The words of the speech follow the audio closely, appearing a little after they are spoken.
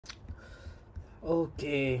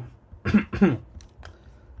Okay.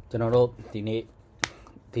 Cho nó đâu thì này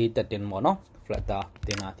thì tật tiền mỏ nó Flutter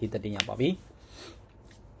tiền là thì tật tiền nhà bảo bí.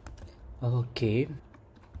 Okay.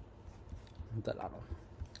 Tật là nó.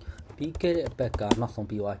 Bí cái bạc cả nó xong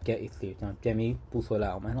bí qua cái ít thì cho em ý bù xôi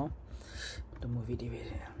lại mà nó. Đừng mua video về.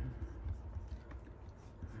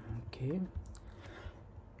 Okay.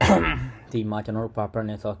 Thì mà cho nó proper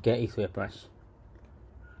này so cái ít xôi brush.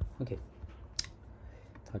 Okay.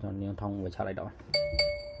 Thôi cho nó thông về trả lại đó.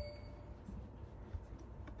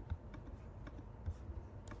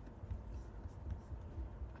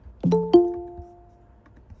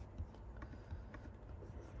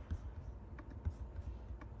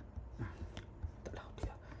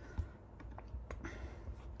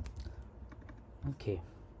 Okay.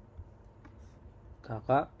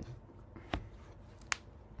 Kakak.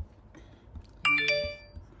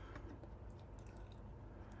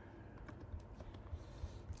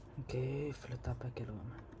 Okay, Flutter pakai dulu.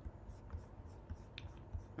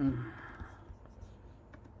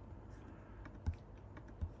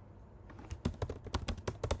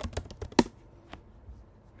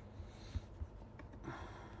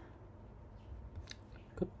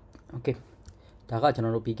 Okay. Kakak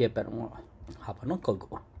channel lu PK per mo. Apa no kau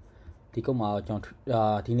ko. Thì cũng mà chọn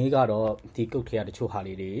thì này cái đó thì cũng thấy là chỗ hà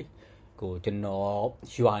đi của cho nó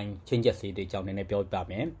UI changes thì trong này biểu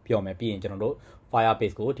mẹ bây giờ cho nó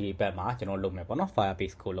Firebase của thì bé mà cho nó lồng mẹ nó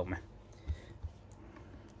Firebase của lồng mẹ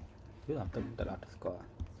chứ làm tự là có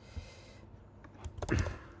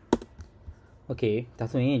ok ta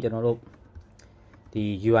suy nghĩ cho nó lúc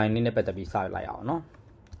thì UI này bé tập bị sai lại ảo nó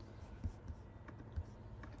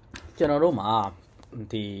cho nó lúc mà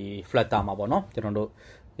thì Flutter mà bọn nó cho nó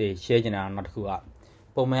thì share cho nó được à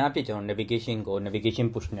bộ máy áp cho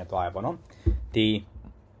navigation push này toại bọn nó thì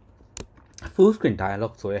full screen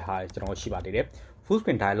dialog số hai cho nó chỉ bảo đấy full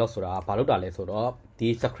screen dialog số đó bảo lúc đó là số đó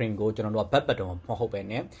thì screen go cho nó bắt đầu mà hộp bên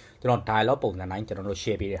này cho nó dialog bộ này cho nó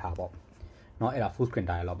share bị để hạ bộ nó là full screen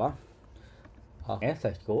dialog đó ok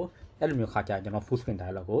search go cái mình khai cho nó full screen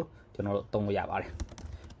dialog go cho nó tung vào bảo đấy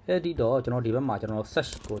cái đi đó cho nó đi bên mà cho nó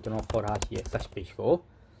search go cho nó khai ra chỉ search page go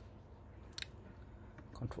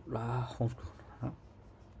control là home screen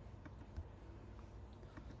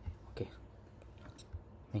ok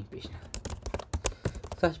main page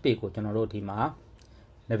search page của cho nó thì mà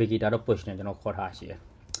navigator push này cho nó khai ra chỉ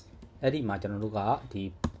cái đi mà cho nó cái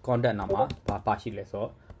thì content nào mà ba chỉ lấy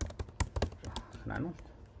số này nó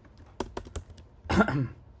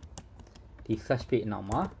thì search page nào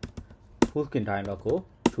mà full screen dialog của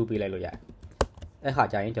thu bị lại rồi vậy cái hạ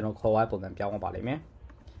chạy cho nó khai ra bộ phận biểu bảo lấy mấy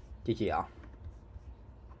chỉ à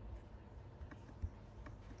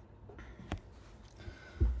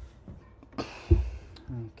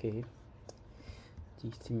ok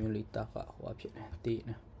chỉ simulator cả hóa chuyện này tí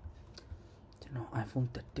nè cho nó iPhone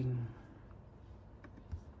setting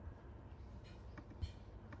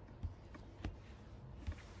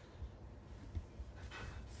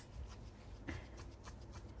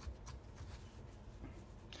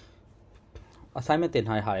assignment တင်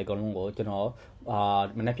ထားတဲ့ဟာတွေအကုန်လုံးကိုကျွန်တော်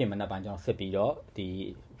မနေ့ပြင်မနေ့ပိုင်းကျွန်တော်စစ်ပြီးတော့ဒီ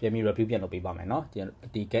ပြန်ပြီး review ပြန်လုပ်ပေးပါမယ်เนาะ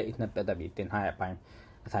ဒီ get is နဲ့ပတ်သက်ပြီးတင်ထားတဲ့အပိုင်း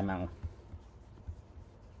assignment ကို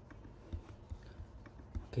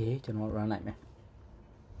okay ကျွန်တော် run လိုက်မယ်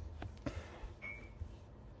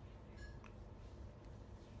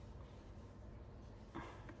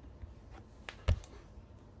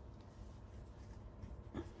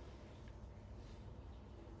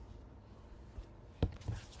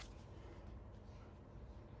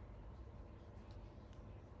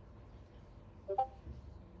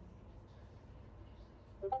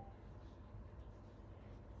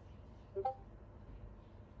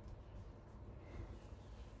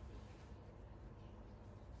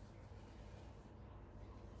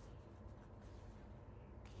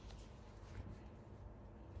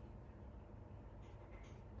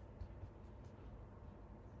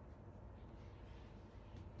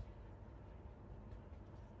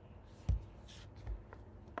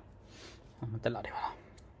တက်လာတယ်ပါလား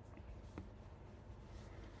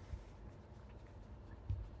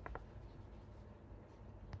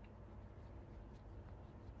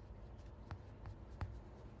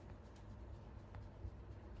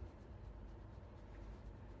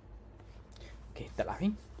တက်လာပြီ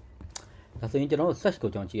ဒါဆိုရင်ကျွန်တော်တို့ search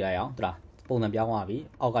ကိုကျွန်တော်ကြည့်ရအောင်ဟုတ်လားပုံစံပြောင်းသွားပြီ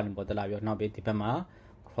အောက်ကနေပေါ်တက်လာပြီးနောက်ပြီးဒီဘက်မှာ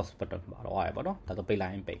cross button ပါတော့ရတယ်ပေါ့နော်ဒါဆိုပိတ်လို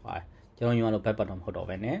က်ရင်ပိတ်သွားတယ်ကျွန်တော်ညွှန်လို့ back button မဟုတ်တော့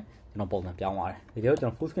ဘဲနဲ့ကျွန်တော်ပုံစံပြောင်းသွားတယ်ဒီလိုကျွန်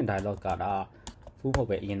တော် full screen dialog ကဒါ full မဟုတ်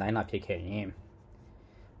ပဲအရင်တိုင်းလာဖြစ်ခဲ့ရင်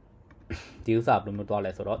ဒီဥစားဘယ်လိုမျိုးသွား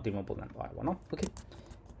လဲဆိုတော့ဒီမျိုးပုံစံသွားတယ်ပေါ့နော် okay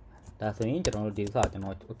ဒါဆိုရင်ကျွန်တော်တို့ဒီဥစားကျွန်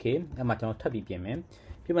တော် okay အဲ့မှာကျွန်တော်ထပ်ပြီးပြင်မယ်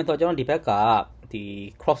တော့ကျွန်တော်ဒီဘက်ကဒီ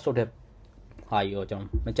cross လုပ်တဲ့ ဟာရောကျွန်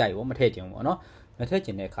တော်မကြိုက်ဘူးမထည့်ချင်ဘူးပေါ့နော်မထည့်ချ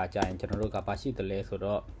င်တဲ့အခါကျရင်ကျွန်တော်တို့ကပါရှိတယ်လဲဆို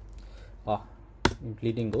တော့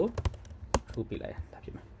bleeding ကို true ပြလိုက်တာဖြ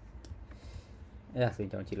စ်မှာအဲ့ဒါဆိုရ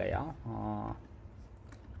င်ကျွန်တော်ကြည့်လိုက်ရအောင်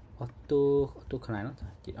auto ခဏနော်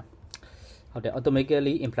ကြည့်တော့ဟုတ်တယ်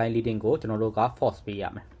automatically imply leading ကိုကျွန်တော်တို့က false ပေးရ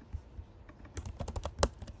မယ်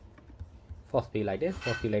false ပေးလိုက်တယ်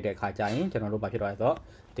false ပေးလိုက်တဲ့အခါကျရင်ကျွန်တော်တို့ဘာဖြစ်သွားလဲဆိုတော့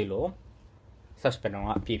ဒီလို search panel က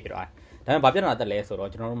အပြည့်ဖြစ်သွားတယ်ဒါပေမဲ့ဘာပြဿနာတက်လဲဆိုတော့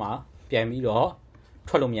ကျွန်တော်တို့မှာပြန်ပြီးတော့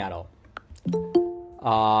ထွက်လို့မရတော့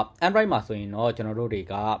Android မှာဆိုရင်တော့ကျွန်တော်တို့တွေ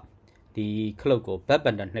ကဒီ cloud ကို back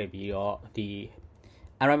button နှိပ်ပြီးတော့ဒီ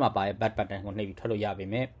Android မှာပါတဲ့ back button ကိုနှိပ်ပြီးထွက်လို့ရပါ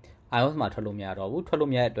မယ် iOS မှာထွက်လို့မရတော့ဘူးထွက်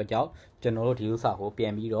လို့မရတဲ့အတွက်ကြောင့်ကျွန်တော်တို့ဒီဥစ္စာကိုပြ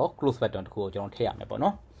န်ပြီးတော့ close button တစ်ခုကိုကျွန်တော်ထည့်ရမယ်ပေါ့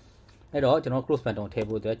နော်အဲ့တော့ကျွန်တော် close button ထည့်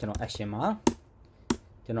ဖို့အတွက်ကျွန်တော် action မှာ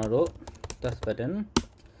ကျွန်တော်တို့ test button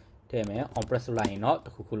ထည့်မယ် on press လိုက်ရင်တော့တ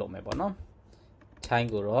စ်ခုခုလုပ်မယ်ပေါ့နော် chain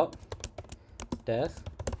ကိုတော့ test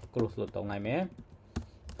close လို့တောင်းလိုက်မယ်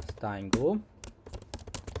style ကို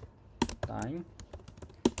style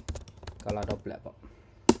color.black ပေါ့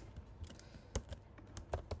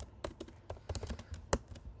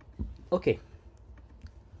okay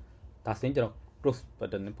ဒါဆိုရင်ကျွန်တော် close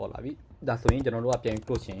button နဲ့ပေါ်လာပြီဒါဆိုရင်ကျွန်တော်တို့ကပြန်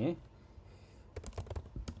close ချင်ရင်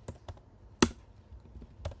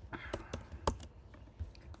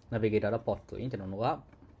navigator တော့ port ဆိုရင်ကျွန်တော်တို့က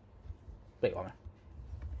ပိတ်သွားမယ်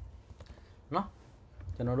နော်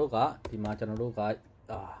ကျွန်တော်တို့ကဒီမှာကျွန်တော်တို့က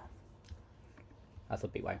အဲ့ဆို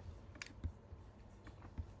ပိတ်သွားပြီ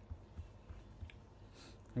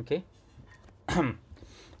okay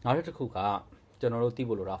နောက်တစ်ခုကကျွန်တော်တို့သိ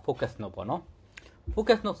ဖို့လိုတာ focus node ပေါ့နော်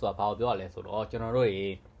focus node ဆိုတာဘာကိုပြောရလဲဆိုတော့ကျွန်တော်တို့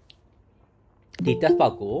ဒီ test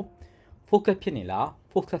box ကို focus ဖြစ်နေလား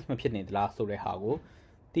focus မဖြစ်နေသလားဆိုတဲ့ဟာကို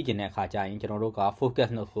သိကျင်တဲ့အခါကျရင်ကျွန်တော်တို့က focus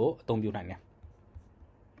node ကိုအသုံးပြုနိုင်တယ်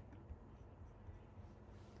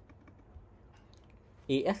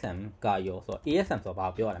ASM ကရောဆိုတော့ ASM ဆိုတာဘာ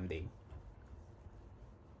ကိုပြောရလဲမသိ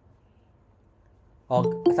ဘူး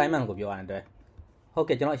assignment ကိုပြောရတယ်တဲ့ဟုတ်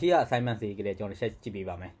ကဲ့ကျွန်တော်အရှိရ assignment စီကြည့်တယ်ကျွန်တော်တစ်ချက်ကြည့်ပေး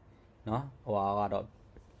ပါမယ်နော်ဟိုကတော့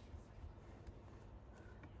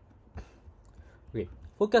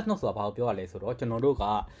focus node ဆိုတာဘာကိုပြောရလဲဆိုတော့ကျွန်တော်တို့အ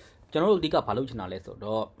ဓိကဘာလုပ်ချင်တာလဲဆို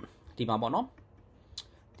တော့ဒီမှာပေါ့နော်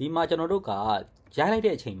ဒီမှာကျွန်တော်တို့ကရိုက်လိုက်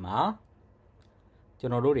တဲ့အချိန်မှာကျွ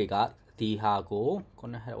န်တော်တို့တွေကဒီဟာကိုခု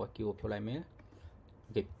နကဟဲ့ key ကိုဖြုတ်လိုက်မယ်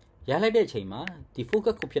okay ရိုက်လိုက်တဲ့အချိန်မှာဒီ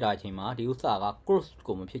focus ကိုဖြစ်တာအချိန်မှာဒီဥစ္စာက cross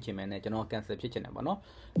ကိုမဖြစ်ချင်မဲနဲ့ကျွန်တော် cancel ဖြစ်ချင်တယ်ပေါ့နော်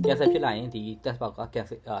cancel ဖြစ်လိုက်ရင်ဒီ test box က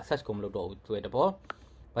cancel search ကိုမလုပ်တော့ဘူးဆိုတဲ့ပေါ့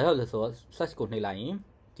ဘာလို့လဲဆိုတော့ search ကိုနှိပ်လိုက်ရင်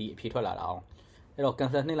ဒီအဖြေထွက်လာတာအောင်အဲ့တော့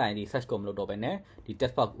cancel နှိပ်လိုက်ရင်ဒီ search ကိုမလုပ်တော့ဘဲနဲ့ဒီ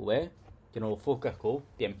test box ကိုပဲကျွန်တော် focus ကို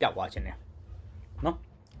ပြန်ပြောက်သွားခြင်းတယ်နော်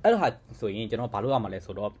အဲ့တော့ဟာဆိုရင်ကျွန်တော်ဘာလုပ်ရမှာလဲ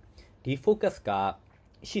ဆိုတော့ဒီ focus က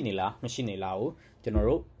ရှိနေလားမရှိနေလားကိုကျွန်တော်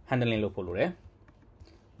တို့ handling လုပ်ဖို့လိုတယ်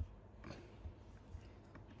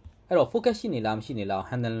အဲ့တော့ focus ရှိနေလားမရှိနေလား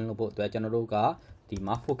handling လုပ်ဖို့အတွက်ကျွန်တော်တို့ကဒီ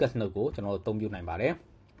မှာ focus node ကိုကျွန်တော်တို့အသုံးပြုနိုင်ပါတယ်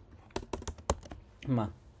မှာ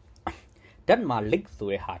that မှာ link ဆို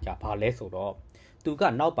တဲ့ဟာじゃဘာလဲဆိုတော့သူက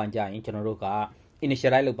နောက်ပိုင်းကျရင်ကျွန်တော်တို့က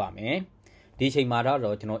initialize လုပ်ပါမယ်ဒီအချိန်မှာ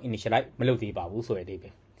တော့ကျွန်တော် initialize မလုပ်သေးပါဘူးဆိုရတဲ့ပဲ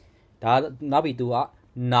ဒါနောက်ပြီးသူက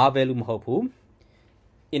null value မဟုတ်ဘူး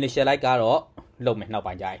initialize ကတော့လုပ်မယ်နောက်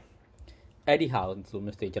ပိုင်းကျရင်အဲ့ဒီဟာကိုဆို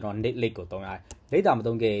မျိုးစကျွန်တော် link ကိုသုံးရတယ် link တာမ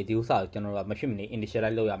သုံးခဲ့ဒီဥစ္စာကိုကျွန်တော်တို့ကမဖြစ်မနေ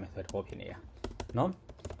initialize လုပ်ရမယ်ဆိုတဲ့တော့ဖြစ်နေတာနော်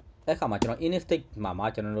အဲ့ခါမှာကျွန်တော် init state မှာ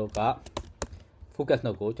ကျွန်တော်တို့က focus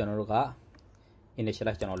node ကိုကျွန်တော်တို့က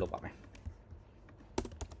initialize ကျွန်တော်လုပ်ပါမယ်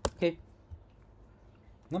okay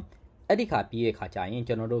နော်အဲ့ဒီခါပြီးတဲ့ခါကျရင်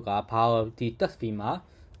ကျွန်တော်တို့ကဘာဒီ test fee မှာ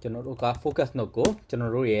ကျွန်တော်တို့က focus node ကိုကျွန်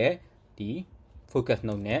တော်တို့ရဲ့ဒီ focus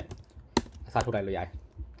node နဲ့အစားထိုးလိုက်လို့ရတယ်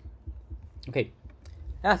okay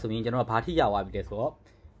အဲ့ဒါဆိုရင်ကျွန်တော်ဘာထိရသွားပြီလဲဆိုတော့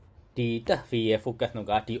ဒီ test fee ရဲ့ focus node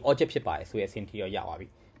ကဒီ object ဖြစ်ပါတယ်ဆိုတဲ့အဆင့်ထိတော့ရသွားပြီ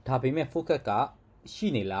ဒါပေမဲ့ focus ကရှိ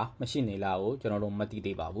နေလားမရှိနေလားကိုကျွန်တော်တို့မသိ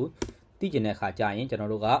သေးပါဘူးသိကျင်တဲ့အခါကျရင်ကျွန်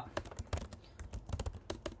တော်တို့က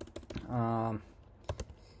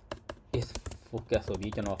is focus ဆို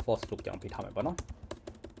ပြီးကျွန်တော် force လို့ကြောင်းပေးထားမယ်ပေါ့နော်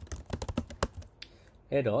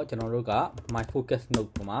အဲ့တော့ကျွန်တော်တို့က my focus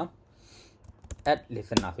node မှာ add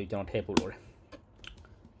listener ဆိုပြီးကျွန်တော်ထည့်ဖို့လိုတယ်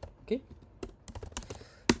okay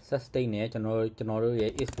set state နဲ့ကျွန်တော်တို့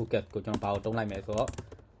ရဲ့ is focus ကိုကျွန်တော်ဘာကိုတုံးလိုက်မယ်ဆိုတော့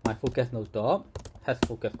my focus node has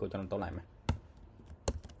focus ကိုကျွန်တော်တုံးလိုက်မယ်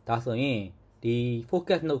ဒါဆိုရင်ဒီ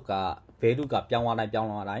focus node က value ကပြောင်းသွားတို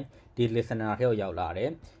င်းဒီ listener ထဲကိုရောက်လာတယ်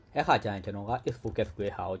အဲ့ခါကျရင်ကျွန်တော်က is focus ကို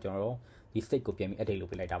ဟာကိုကျွန်တော်တို့ဒီ state ကိုပြန်ပြီး edit လုပ်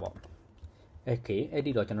ပေးလိုက်တာပေါ့ okay အဲ့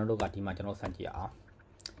ဒီတော့ကျွန်တော်တို့ကဒီမှာကျွန်တော်စမ်းကြည့်အောင်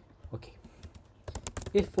okay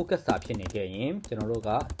if focus စာဖြစ်နေခဲ့ရင်ကျွန်တော်တို့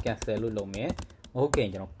က cancel လို့လုပ်မယ်မဟုတ်ခင်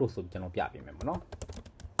ကျွန်တော် close ဆိုကျွန်တော်ပြပေးမယ်ပေါ့နော်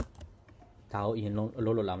ဒါကိုအရင်လုံးအ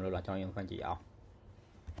လုပ်လုပ်လာမလို့လားကျွန်တော်ရင်စမ်းကြည့်အောင်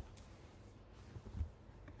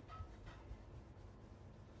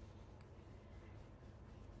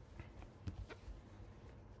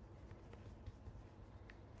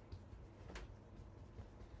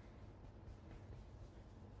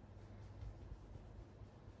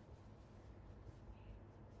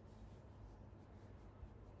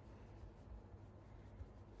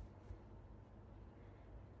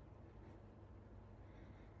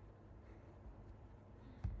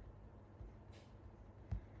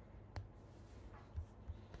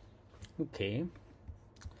okay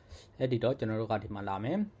အဲ့ဒီတော့ကျွန်တော်တို့ကဒီမှာလာမ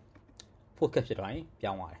ယ် focus ဖြစ်သွားရင်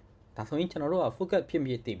ပြောင်းသွားတယ်ဒါဆိုရင်ကျွန်တော်တို့က focus ဖြစ်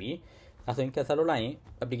ဖြစ်သိပြီဒါဆိုရင် cancel လုပ်လိုက်ရင်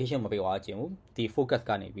application မပေးသွားခြင်းဘူးဒီ focus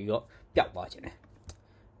ကနေပြီးတော့ပျောက်သွားခြင်းတယ်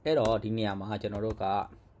အဲ့တော့ဒီနေရာမှာကျွန်တော်တို့က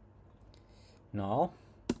နော်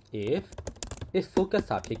if focus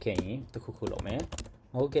စာဖြစ်ခဲ့ရင်တစ်ခုခုလုပ်မယ်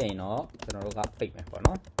မဟုတ်ခဲ့ရင်တော့ကျွန်တော်တို့ကပိတ်မယ်ပေါ့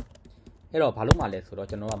နော်အဲ့တော့ဘာလို့မှလဲဆိုတော့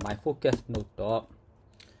ကျွန်တော်က my focus node တော့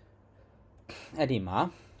အဲ့ဒီမှာ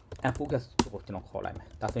unfocus ကိုကျွန်တော်ခေါ်လိုက်မယ်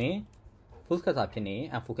ဒါဆိုရင် focus စာဖြစ်နေ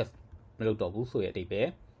unfocus မလုပ်တော့ဘူးဆိုရတဲ့အဓိပ္ပာယ်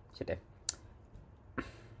ဖြစ်တယ်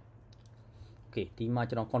okay ဒီမှာ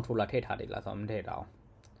ကျွန်တော် controller ထည့်ထားတယ်လားဆိုတော့မထည့်ထားအောင်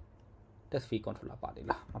test fee controller ပါတယ်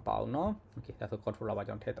လားမပါဘူးเนาะ okay ဒါဆို controller ပါ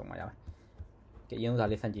ကျွန်တော်ထည့်သုံးပါရမယ် okay ရုံးစာ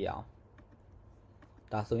လေးဆန့်ကြည့်အောင်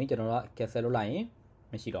ဒါဆိုရင်ကျွန်တော်က cancel လုပ်လိုက်ရင်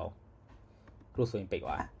မရှိတော့ဘူး close ဆိုရင်ပိတ်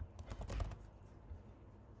သွားတယ်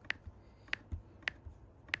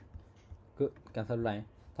good cancel လုပ်လိုက်ရင်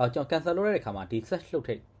ဒါကျွန်တော် cancel လုပ်တဲ့အခါမှာဒီ search လုပ်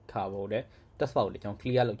တဲ့ခါပေါ်တဲ့ test file ကိုကျွန်တော်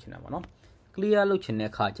clear လုပ်ချင်တယ်ပေါ့နော် clear လုပ်ချင်တဲ့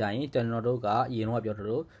အခါကျရင်ကျွန်တော်တို့ကအရင်တော့ပြောသ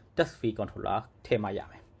လို test fee controller ထည့်မှရ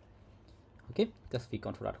မယ် okay test fee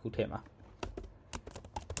controller တစ်ခုထည့်မှာ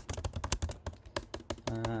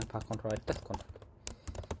ဘာ controller test controller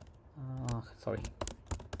sorry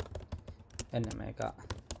အဲ့နာမည်က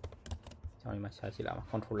ကျွန်တော်ဒီမှာရှာကြည့်လာမှာ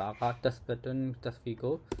controller က test button test fee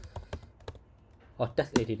ကို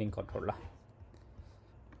test editing controller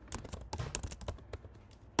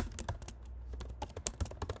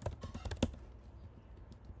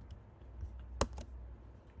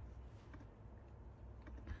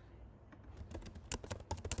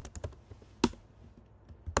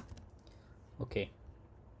okay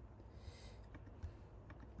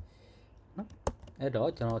နော်အဲ့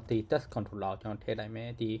တော့ကျွန်တော်ဒီ test controller ကိုကျွန်တော်ထည့်လိုက်မယ်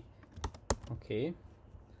ဒီ okay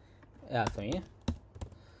အဲ့ဒါဆိုရင်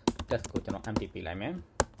test ကိုကျွန်တော် empty ပေးလိုက်မယ်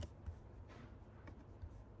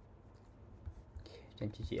ကြ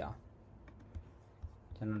ည့်ကြည့်အောင်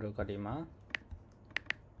ကျွန်တော်တို့ကဒီမှာ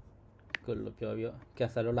good လို့ပြောပြီး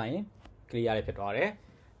cancel လုပ်လိုက်ရင် clear လေးဖြစ်သွားတယ်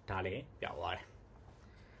ဒါလေးပြောင်းသွားတယ်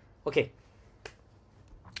okay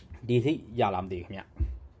ဒီစိရလားမသိဘူးခင်ဗျ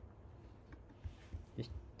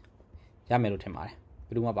ရမယ်လို့ထင်ပါတယ်ဘ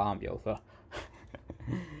ယ်သူမှဘာမှမပြောဘူးဆိုတော့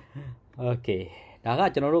okay ဒါက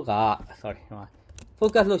ကျွန်တော်တို့က sorry ဟို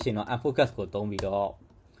focus လုပ်ရှင်တော့ unfocus ကိုသုံးပြီးတော့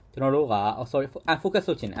ကျွန်တော်တို့က sorry unfocus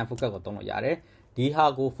လုပ်ရှင် unfocus ကိုသုံးလို့ရတယ်ဒီဟာ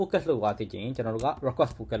ကို focus လုပ်သွားသိချင်ကျွန်တော်တို့က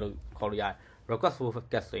request focus လို့ခေါ်လို့ရတယ် request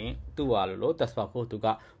focus ဆိုရင်သူ့ဟာလို့ test file ကိုသူက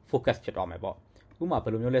focus ဖြစ်သွားမယ်ပေါ့ဥပမာဘ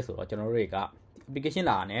ယ်လိုမျိုးလဲဆိုတော့ကျွန်တော်တို့တွေက application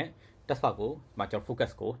လာနဲ့ test file ကိုမှာကျွန်တော်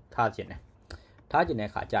focus ကိုထားခြင်းတယ်ထားခြင်းတဲ့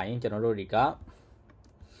အခါကျရင်ကျွန်တော်တို့တွေက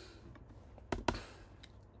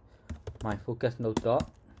my focus node dot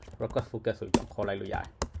request focus ဆိုပြီးကျွန်တော်ခေါ်လိုက်လို့ရတယ်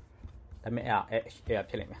ဒါပေမဲ့အဲ့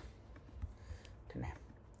ဖြစ်လိမ့်မယ်ထင်တယ်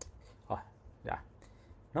ဟောဒါ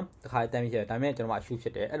နော်တခါတမ်းပြီးဒါပေမဲ့ကျွန်တော်မှ issue ဖြ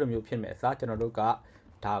စ်တယ်အဲ့လိုမျိုးဖြစ်မဲ့အစားကျွန်တော်တို့က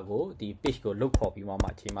ဒါကိုဒီ page ကိုလုတ်ခေါ်ပြီးမှ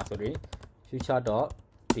ချိန်မှာဆိုရင်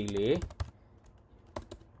future.delay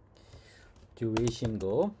duration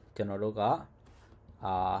ကိုကျွန်တော်တို့က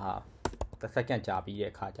တစ်စက္ကန့်ကြာပြီး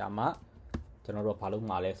တဲ့အခါကျမှကျွန်တော်တို့ဘာလုပ်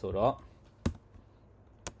မှာလဲဆိုတော့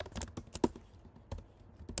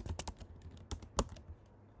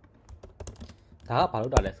ဒါကဘာ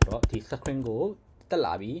လို့တာလဲဆိုတော့ဒီ screen ကိုတက်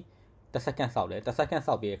လာပြီးတစ်စက္ကန့်စောက်လဲတစ်စက္ကန့်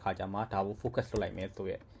စောက်ပြီးတဲ့အခါကျမှဒါကို focus လုပ်လိုက်မယ်ဆို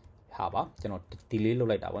ရဟာပါကျွန်တော် delay လုပ်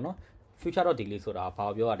လိုက်တာပေါ့နော် future.delay ဆိုတာဘာ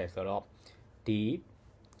ပြောရလဲဆိုတော့ဒီ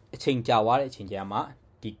အချိန်ကြာသွားတဲ့အချိန်ကြာမှ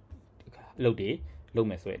ဒီအလုပ်တွေလုပ်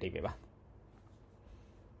မယ်ဆိုတဲ့အဓိပ္ပာယ်ပါ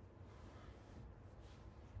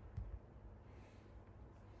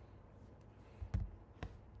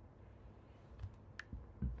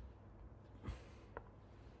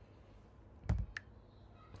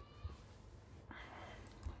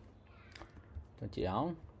ကြည့်အောင်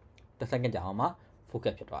တစ်စက္ကန့်ကြာအောင်မှ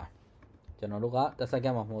focus ဖြစ်သွားတယ်ကျွန်တော်တို့ကတစ်စက္က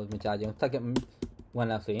န့်မှမဟုတ်မကြာချင်းစက္ကန့်1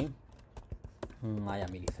လောက်ဆိုရင်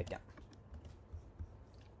900 milli second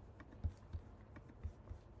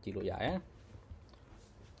ကြည့်လို့ရတယ်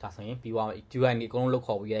ဒါဆိုရင်ပြီးသွားပြီ UI နေအကုန်လုံးလောက်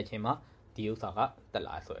ခေါ်ပြီးတဲ့အချိန်မှာဒီဥစ္စာကတက်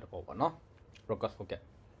လာဆိုရတော့ပေါ့နော် focus focus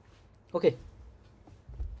okay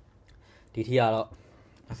ဒီထီကတော့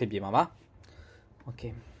အဆင်ပြေမှာပါ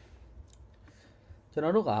okay ကျွန်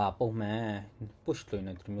တော်တို့ကပုံမှန် push လို့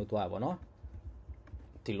နေဒီမျိုးသွားရပါတော့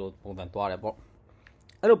ဒီလိုပုံစံသွားတယ်ပေါ့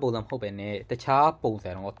အဲ့လိုပုံစံမဟုတ်ပဲနဲ့တခြားပုံစံ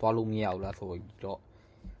တော့သွားလို့မရဘူးလားဆိုတော့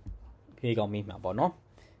ဖြေကောင်းမိမှာပေါ့နော်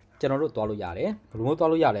ကျွန်တော်တို့သွားလို့ရတယ်ဘယ်လိုမျိုးသွား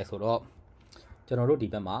လို့ရလဲဆိုတော့ကျွန်တော်တို့ဒီ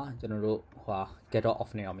ဘက်မှာကျွန်တော်တို့ဟို get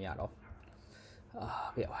off နဲ့တော့မရတော့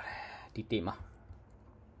ပြရပါတယ်ဒီ team မှာ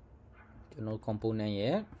ကျွန်တော် component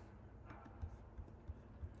ရဲ့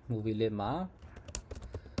movie list မှာ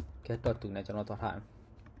get.to နဲ့ကျွန်တော်သွားထားတယ်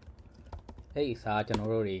အဲ့ဒီအစားကျွန်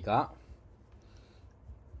တော်တို့တွေက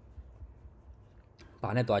ဘာ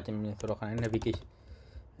နဲ့တွားခြင်းလဲဆိုတော့ခါနဲ့ navigation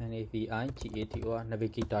navigator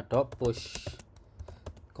navigator.push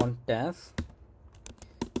contents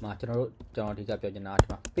မှာကျွန်တော်အဓိကပြောချင်တာဒီ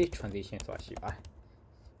မှာ page transition ဆိုတာရှိပါတယ်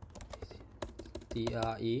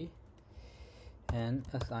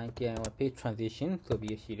page transition ဆို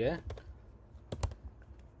ပြီးရှိတယ်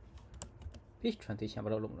page transition ဘာ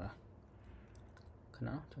လို့လုပ်မလဲခဏကျွ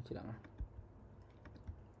န်တော်ကြည့်လိုက်မယ်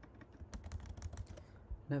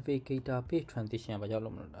navigator page transition ဘာကြောင့်လု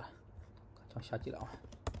ပ်မလို့လဲကျွန်တော်ရှာကြည့်လိုက်အောင်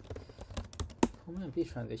ဘုံ page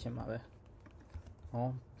transition မှာပဲဟော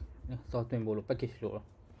စောသွင်းဖို့လို့ package လို့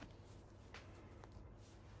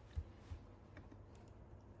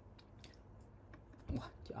哇，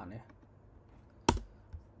假呢？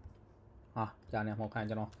啊，假呢，我看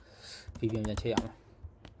见了，VPN 先切样了。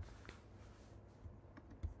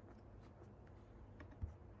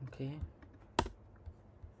OK。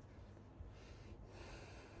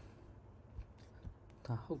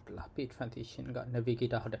它好啦，page transition 个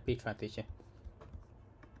navigator 好的 page transition。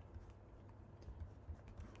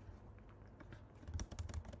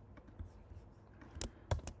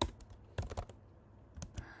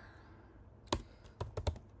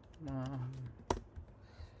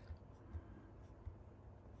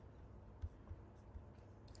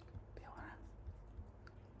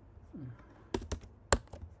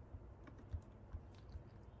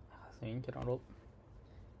ကျွန်တော်တို့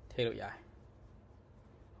ထည့်လို့ရတယ်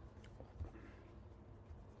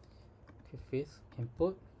face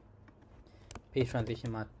input page transition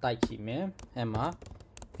မှာ type ရှိမယ်အဲ့မှာ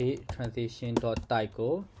page transition .type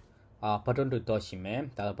ကိုbutton to dot ရှိမယ်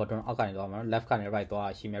ဒါ button အောက်ကနေသွားမှာ left ကနေ right သွား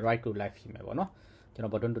ရှိမယ် right to left ရှိမယ်ပေါ့နော်ကျွန်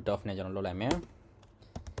တော် button to dot နဲ့ကျွန်တော်လုပ်လိုက်မယ်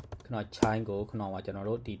ခဏ chain ကိုခဏကကျွန်တော်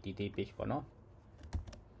တို့ဒီ detail page ပေါ့နော်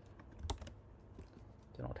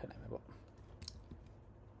ကျွန်တော်ထည့်လိုက်မယ်ပေါ့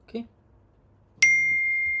okay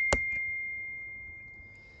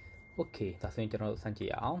okay ဒါဆိုရင်ကျွန်တော်စမ်းကြ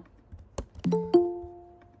ည့်အောင်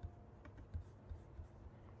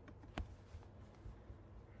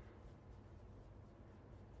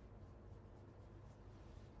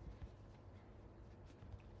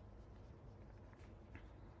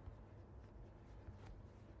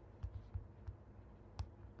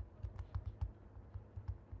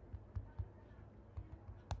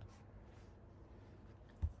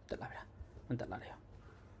တက်လာပြီလားမတက်လာလေ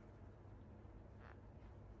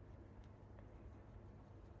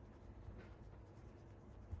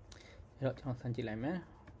အဲ့တော့ကျွန်တော်စမ်းကြည့်လိုက်မယ်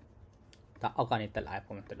ဒါအောက်ကနေတက်လာ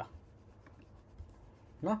ပုံတက်လာ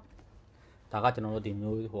နော်ဒါကကျွန်တော်တို့ဒီ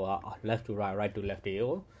မျိုးဟိုက left to right right to left တွေ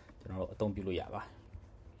ကိုကျွန်တော်တို့အသုံးပြုလို့ရပါ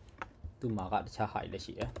သူ့မှာကတခြားဟာတွေလည်း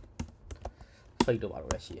ရှိတယ် fade တော့ပါ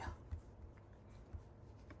တော့လည်းရှိတယ်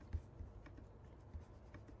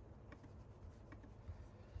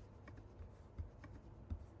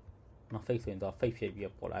မ fade ဆိုရင်တော့ fade ဖြစ်ပြီး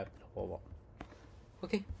ပေါ်လာပေါ့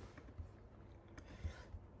okay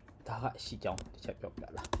ဒါကရှိကြောင်းတစ်ချက်ပြောပြ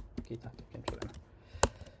လား okay ဒါပြန်ပြောလိုက်မယ်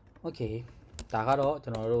okay ဒါကတော့ကျွ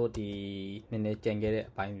န်တော်တို့ဒီနည်းနည်းကြံခဲ့တဲ့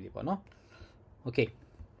အပိုင်းတွေပေါ့နော် okay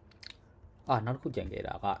နောက်တစ်ခုကြံခဲ့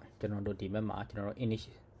တာကကျွန်တော်တို့ဒီဘက်မှာကျွန်တော်တို့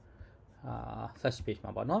initial search page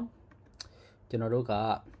မှာပေါ့နော်ကျွန်တော်တို့က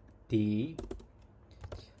ဒီ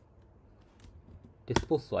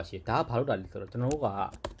dispose ဆိုတာရှိဒါကဘာလို့တာလဲဆိုတော့ကျွန်တော်တို့က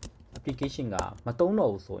application ကမသုံး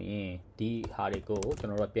တော့ဘူးဆိုရင်ဒီဟာတွေကိုကျွန်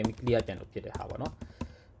တော်တို့ပြန်ပြီး clear ပြန်လုပ်ဖြစ်တဲ့ဟာပေါ့နော်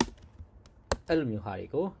အဲ့လိုမျိုးဟာတွေ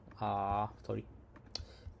ကိုsorry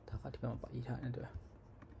ဒါကဒီမှာပါရေးထားတယ်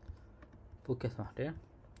focus မှာတယ်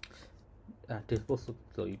dispose ဆို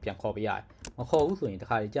ပြီးပြန်ခေါ်ပေးရတယ်မခေါ်ဘူးဆိုရင်တ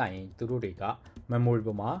ခါလေကြာရင်သူတို့တွေက memory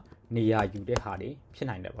ပေါ်မှာနေရာယူတဲ့ဟာတွေဖြစ်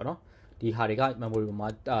နိုင်တယ်ပေါ့နော်ဒီဟာတွေက memory ပေါ်မှာ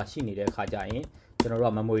ရှိနေတဲ့အခါကြာရင်ကျွန်တော်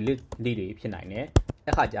တို့က memory leak တွေဖြစ်နိုင်တယ်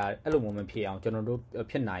အဲ့ခါကြာအဲ့လိုမျိုးမဖြစ်အောင်ကျွန်တော်တို့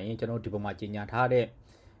ဖြစ်နိုင်ရင်ကျွန်တော်တို့ဒီပုံမှာကြီးညာထားတဲ့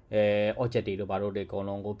object တွေတို့ဘာလို့တွေအကုန်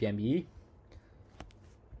လုံးကိုပြန်ပြီး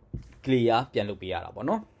clear ပြန်လုပ်ပေးရတာပေါ့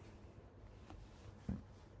နော်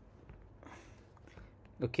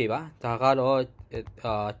okay ပါဒါကတော့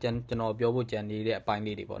ကျွန်တော်ပြောဖို့ကြံနေတဲ့အပိုင်း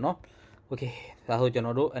လေးတွေပေါ့နော် okay ဒါဆိုကျွန်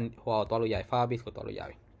တော်တို့ဟိုသွားလို့ရပြီ Firebase ကိုသွားလို့ရ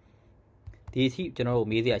ပြီဒီအထိကျွန်တော်တို့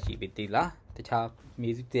မေးစရာရှိပြီတိလားတခြား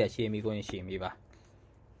မေးစရာရှိရင်မေးခွင့်ရှိရင်မေးပါ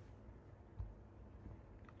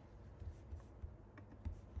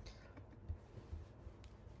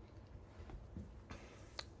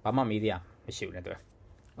ဘာမှမေးစရာမရှိဘူးနဲ့တွေ့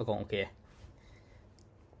အကုန် okay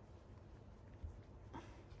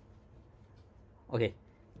okay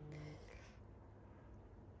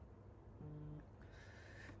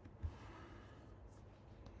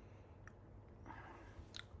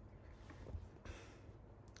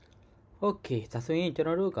okay ဒါဆိုရင်ကျွန်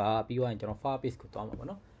တော်တို့ကပြီးသွားရင်ကျွန်တော် Firebase ကိုသွားမှာပေါ့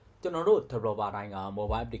နော်ကျွန်တော်တို့ developer တိုင်းက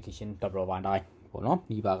mobile application developer တိုင်းပေါ့နော်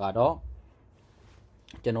ဒီပါကတော့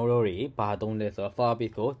ကျွန်တော်တို့တွေဘာသုံးလဲဆိုတော့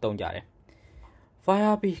Firebase ကိုသုံးကြတယ်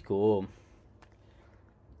Firebase ကို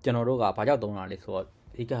ကျွန်တော်တို့ကဘာကြောင့်သုံးတာလဲဆိုတော့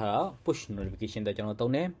ဒီက push notification တွေကျွန်တော်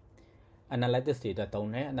သုံးတယ် analytics တွေသုံး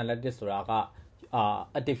တယ် analytics ဆိုတာက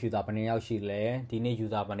active user ဘယ်နှယောက်ရှိလဲဒီနေ့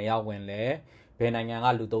user ဘယ်နှယောက်ဝင်လဲဘယ်နိုင်ငံက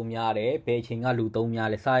လူသုံးများတယ်ဘယ်အချိန်ကလူသုံးများ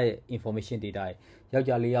လဲစတဲ့ information data တွေယော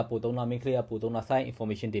က်ျားလေးကပို့သုံးတာမိန်းကလေးကပို့သုံးတာစတဲ့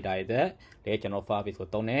information data တွေတဲ့ကျွန်တော် Firebase ကို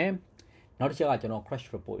သုံးတယ်နောက်တစ်ချက်ကကျွန်တော် crash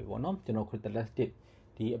report တွေပေါ့နော်ကျွန်တော် critical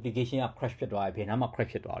ဒီ application က crash ဖြစ်သွားပြီဘယ်နားမှာ crash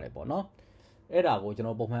ဖြစ်သွားလဲပေါ့နော်အဲ့ဒါကိုကျွန်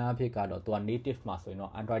တော်ပုံမှန်အဖြစ်ကတော့သူက native မှာဆိုရင်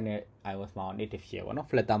တော့ Android နဲ့ iOS မှာ native ရှိရပေါ့နော်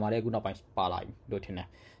Flutter မှာလည်းအခုနောက်ပိုင်းပါလာပြီလို့ထင်တယ်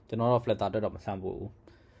ကျွန်တော်တော့ Flutter တော့မဆန်းဘူး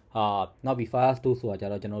နောက်ပြီး Firebase ဆိုတာကြ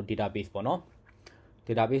တော့ကျွန်တော် database ပေါ့နော်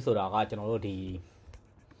database ဆိုတာကကျွန်တော်တို့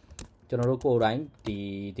ကိုယ်တိုင်ဒီ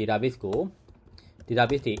database ကို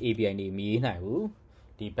database တွေ API တွေမရေးနိုင်ဘူး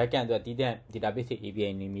ဒီ backend အတွက်တည်တဲ့ database တွေ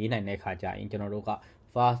API တွေမရေးနိုင်တဲ့ခါကျရင်ကျွန်တော်တို့က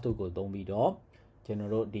Firebase ကိုသုံးပြီးတော့ကျွန်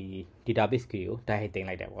တော်တို့ဒီ database ကိုတိုက်ရိုက်တင်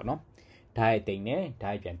လိုက်တယ်ပေါ့နော်တိုက်ရိုက်တင်တယ်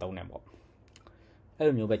တိုက်ရိုက်ပြန်သုံးတယ်ပေါ့အဲ့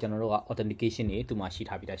လိုမျိုးပဲကျွန်တော်တို့က authentication တွေသူမှရှိ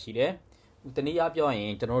ထားပြီးသားရှိတယ်တနည်းအားပြောရ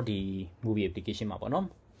င်ကျွန်တော်တို့ဒီ movie application မှာပေါ့နော်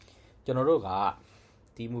ကျွန်တော်တို့က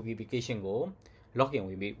ဒီ movie application ကို login ဝ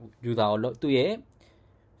င်ပြီး user ကိုသူ့ရဲ့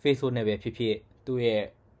Facebook နဲ့ပဲဖြစ်ဖြစ်သူ့ရဲ့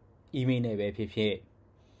email နဲ့ပဲဖြစ်ဖြစ်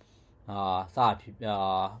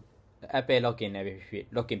Apple login နဲ့ပဲဖြစ်ဖြစ်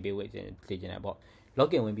login ပေးဝင်စေချင်တယ်ပေါ့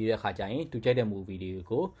login ဝင်ပြီးတဲ့အခါကျရင်သူကြိုက်တဲ့ movie တွေ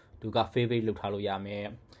ကိုသူက favorite လုပ်ထားလို့ရမယ်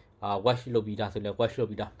watch လုပ်ပြီးသားဆိုလဲ watch လုပ်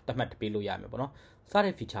ပြီးသားတတ်မှတ်ပေးလို့ရမယ်ပေါ့နော်စ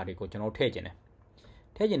တဲ့ feature တွေကိုကျွန်တော်ထည့်ကျင်တယ်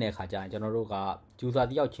တဲ့အခါကျရင်ကျွန်တော်တို့က user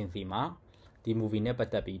တယောက်ချင်းစီမှာဒီ movie နဲ့ပတ်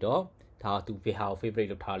သက်ပြီးတော့ဒါသူဘယ်ဟာကို favorite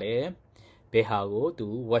လုပ်ထားလဲဘယ်ဟာကိုသူ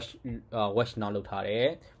watch now လုပ်ထားတယ်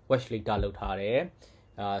watch later လုပ်ထားတယ်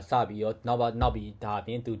စပြီးတော့နောက်ပြီးဒါအ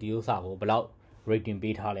ပြင်သူဒီဥစ္စာကိုဘယ်လောက် rating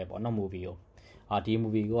ပေးထားလဲပေါ့နော် movie ကိုဒီ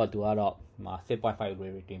movie ကိုသူကတော့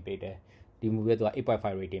6.5 rating ပေးတယ်ဒီ movie ကသူက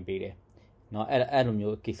 8.5 rating ပေးတယ်เนาะအဲ့လို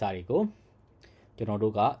မျိုးကိစ္စတွေကိုကျွန်တော်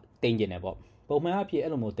တို့ကတင်ကျင်တယ်ပေါ့ပုံမှန်အဖြစ်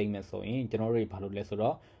အဲ့လိုမျိုးတင်မယ်ဆိုရင်ကျွန်တော်တို့ဘာလုပ်လဲဆို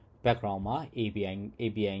တော့ background မှာ API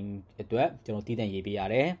အတွက်ကျွန်တော်တည်တံ့ရေးပေးရ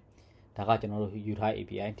တယ်ဒါကကျွန်တော်တို့ယူထား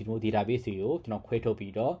API ဒီလို database တွေကိုကျွန်တော်ခွဲထုတ်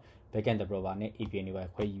ပြီးတော့ backend developer နဲ့ API တွေပဲ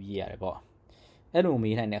ခွဲရေးရတယ်ပေါ့အဲ့လို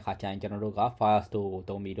မေးနိုင်တဲ့အခါကျရင်ကျွန်တော်တို့က Firestore ကို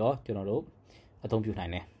သုံးပြီးတော့ကျွန်တော်တို့အသုံးပြုနို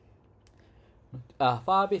င်တယ်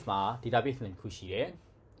Firebase မှာ database တစ်ခုရှိတယ်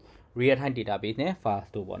real time database နဲ့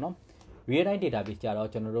Firestore ပေါ့နော် real time database ကြတော့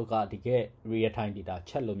ကျွန်တော်တို့ကဒီက real time data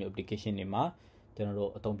ချက်လို့မျိုး application တွေမှာကျွန်တော်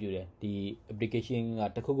တို့အသုံးပြုတယ်ဒီ application က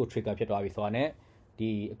တစ်ခုခု trigger ဖြစ်သွားပြီဆိုတာနဲ့ဒီ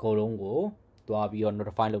အကုန်လုံးကိုတွားပြီးတော့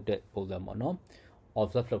notify လုပ်တဲ့ပုံစံပေါ့နော်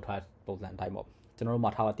observe လုပ်ထားပုံစံအတိုင်းပေါ့ကျွန်တော်တို့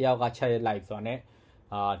မှာထားပါတယောက်ကချက် live ဆိုတာနဲ့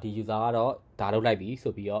ဒီ user ကတော့ဒါလုပ်လိုက်ပြီ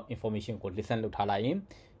ဆိုပြီးတော့ information ကို listen လုပ်ထားလိုက်ရင်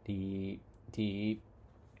ဒီ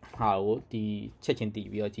ဟာကိုဒီချက်ချင်းတည်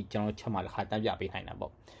ပြီးတော့ကျွန်တော်ချက်မှလည်းခါတန်းပြပေးနိုင်တာ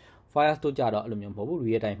ပေါ့ Firestore ကြတော့အဲ့လိုမျိုးမဟုတ်ဘူး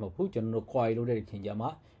real time မဟုတ်ဘူးကျွန်တော်တို့ query လုပ်တဲ့အချိန်ကျမှ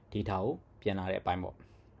data ကိုပြန်လာတဲ့အပိုင်းပေါ့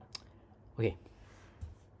okay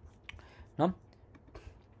နော်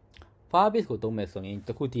Firebase ကိုသုံးမယ်ဆိုရင်တ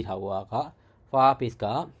ခုတည်ထားဖို့က Firebase က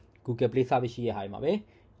Google Play Service ရှိရဟာဒီမှာပဲ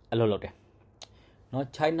အလုပ်လုပ်တယ်နော်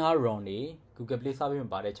China ROM တွေ Google Play Service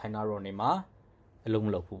မှာပါတဲ့ China ROM တွေမှာအလုပ်မ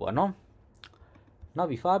လုပ်ဘူးပေါ့နော်နောက်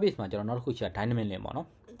ပြီး Firebase မှာကျွန်တော်နောက်တစ်ခုရှိတာ Dynamic Link ပေါ့နော်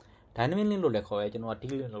Dynamic Link လို့လည်းခေါ်ရဲကျွန်တော်က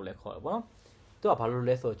D-Link လို့လည်းခေါ်ရပေါ့နော်သူကဘာလို့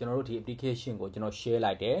လဲဆိုတော့ကျွန်တော်တို့ဒီ application ကိုကျွန်တော် share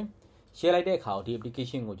လိုက်တယ် share လိုက်တဲ့အခါဒီ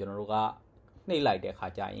application ကိုကျွန်တော်တို့ကနှိပ်လိုက်တဲ့အခါ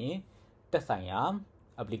ကျရင်တက်ဆိုင်ရာ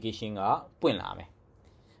application ကပွင့်လာမယ်။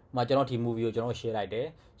ကျွန်တော်ဒီ movie ကိုကျွန်တော် share လိုက်တယ်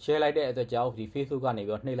share လိုက်တဲ့အတွက်ကြောင့်ဒီ Facebook ကနေ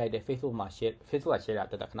ပြီးတော့နှိပ်လိုက်တဲ့ Facebook မှာ Facebook က share တာ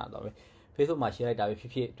တက်ခဏတော့ပဲ Facebook မှာ share လိုက်တာပဲဖြ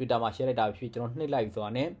စ်ဖြစ် Twitter မှာ share လိုက်တာပဲဖြစ်ဖြစ်ကျွန်တော်နှိပ်လိုက်ပြီဆို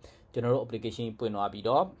တာနဲ့ကျွန်တော်တို့ application ပွင့်သွားပြီး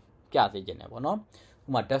တော့ပြစေချင်တယ်ပေါ့နော်။ဥပ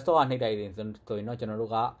မာ desktop ကနှိပ်လိုက်ရင်ဆိုရင်တော့ကျွန်တော်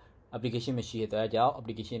တို့ကapplication မရှိတဲ့အတွက်ကြောင့်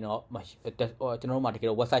application တော့ကျွန်တော်တို့မှာတကယ်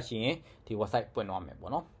တော့ website ရှိရင်ဒီ website ပွင့်သွားမယ်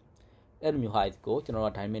ပေါ့နော်အဲ့လိုမျိုးဟာကိုကျွန်တော်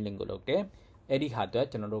တို့ dynamic link ကိုလုပ်တယ်အဲ့ဒီဟာအတွက်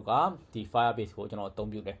ကျွန်တော်တို့ကဒီ Firebase ကိုကျွန်တော်အသုံး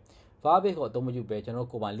ပြုတယ် Firebase ကိုအသုံးမပြုပဲကျွန်တော်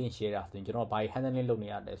ကိုယ်ပိုင် link share တာဆိုရင်ကျွန်တော်ဘာ handling လုပ်နေ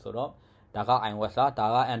ရတယ်ဆိုတော့ဒါက iOS လားဒါ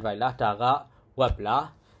က Android လားဒါက web လား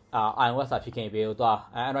iOS ကဖြစ်ခင်ဘေးကိုသွား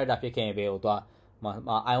Android ကဖြစ်ခင်ဘေးကိုသွား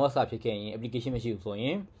iOS ကဖြစ်ခင်ရင် application မရှိဘူးဆိုရ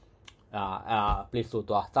င်Play Store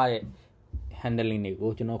သွားစတဲ့handling တွေ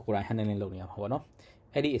ကိုကျွန်တော်ကိုယ်တိုင် handling လုပ်နေရမှာပေါ့နော်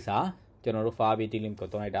အဲ့ဒီအစားကျွန်တော်တို့ Firebase link ကို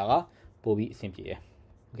သုံးလိုက်တာကပိုပြီးအဆင်ပြေတယ်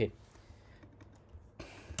okay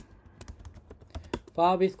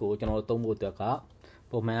Firebase ကိုကျွန်တော်တို့သုံးဖို့အတွက်က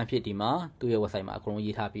ပုံမှန်အဖြစ်ဒီမှာသူ့ရဲ့ website မှာအကုန်လုံး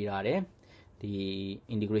ရေးထားပေးထားတယ်ဒီ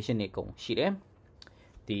integration တွေအကုန်ရှိတယ်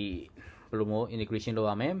ဒီဘယ်လိုမျိုး integration လုပ်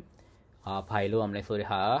ရမလဲဘာလုပ်ရမလဲဆိုတဲ့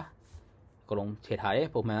ဟာအကုန်လုံးထည့်ထားတယ်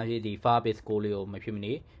ပုံမှန်အဖြစ်ဒီ Firebase ကိုလေးကိုမဖြစ်မ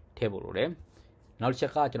နေထည့်ဖို့လိုတယ်နောက်တစ်ချ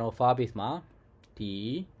က်ကကျွန်တော် Firebase မှာဒီ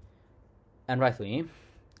Android ဆိုရင်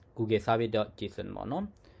Google Service.json ပေါ့နော်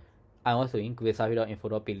iOS ဆိုရင် Google Service info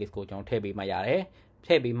playlist ကိုကျွန်တော်ထည့်ပေးမှရတယ်ထ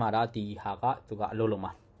ည့်ပေးမှဒါဒီဟာကသူကအလုပ်လုံး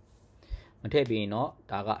မှာမထည့်ပေးရင်တော့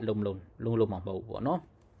ဒါကအလုံးလုံးမှာမဟုတ်ဘူးပေါ့နော်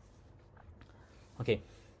Okay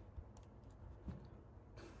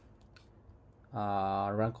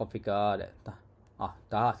run configure တဲ့ဒါ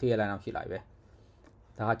က CLI လောက်ရှိလာပြီပဲ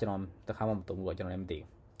ဒါကကျွန်တော်တစ်ခါမှမသုံးဘူးပေါ့ကျွန်တော်လည်းမသိဘူး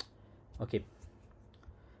Okay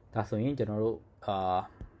ဒါဆိုရင်ကျွန်တော်တို့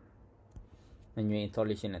menu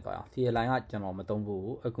installation နဲ့တွားအောင် CLI ကကျွန်တော်မသုံးဘူး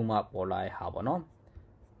အခုမှပေါ်လာတဲ့ဟာပေါ့နော်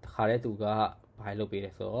တခါတည်းသူကဘာလုပ်ပေး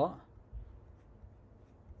လဲဆိုတော့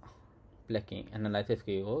plugin analysis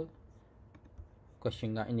ကို question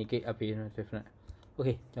က indicate appearance different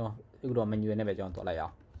Okay ကျွန်တော်အခုတော့ menu နဲ့ပဲကျွန်တော်တွားလိုက်အော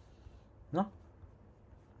င်နော်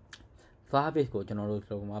Firebase ကိုကျွန်တော်တို့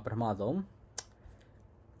ဆိုမှာပထမဆုံး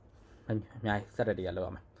အများကြီး set တွေကလောက်ရ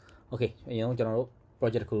မယ် Okay အရင်ဆုံးကျွန်တော်တို့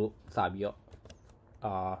project ကိုစပြီးတော့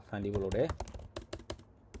fan လေးလုပ်တယ်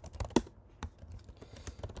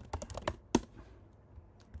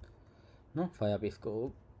နော် Firebase ကို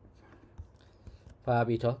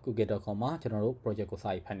firebase.google.com မှာကျွန်တော်တို့ project ကိုစ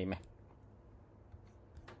ပြီးဖန်နေမယ်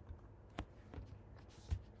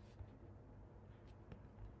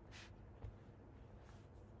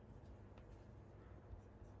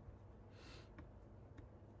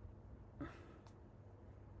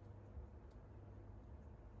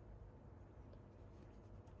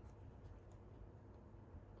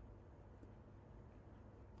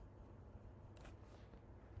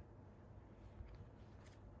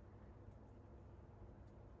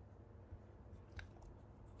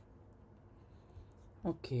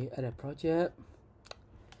Okay အဲ့ဒါ project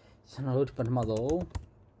ကျွန်တော်တို့ပထမဆုံး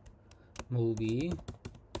movie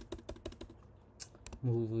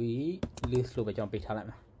list လို့ပဲကျွန်တော်ပေးထားလိုက်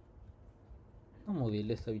မယ်နော် movie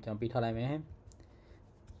list လို့ကျွန်တော်ပေးထားလိုက်မယ်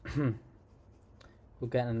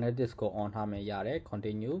Google Analytics ကို on ထားမယ်ရတယ်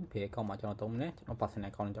continue ဘယ်အကောင့်မှာကျွန်တော်သုံးမလဲကျွန်တော် personal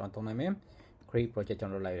account နဲ့ကျွန်တော်သုံးနိုင်မယ် create project ကျွ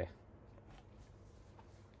န်တော်လုပ်လိုက်တယ်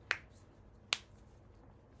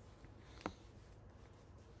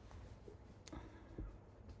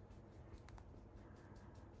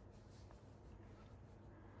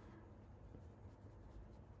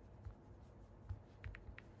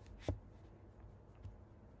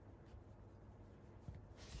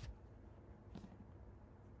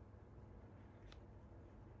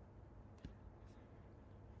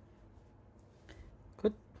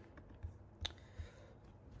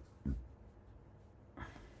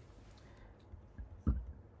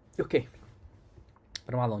Okay ပ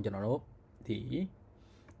ထမဆုံးကျွန်တော်တို့ဒီ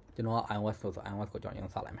ကျွန်တော်က iOS ဆို iOS ကိုကျွန်တော်ရင်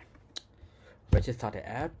စလိုက်မယ် register the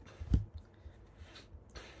app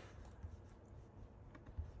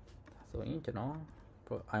ဆိုရင်ကျွန်တော်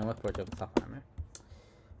iOS project ကိုစပါမယ်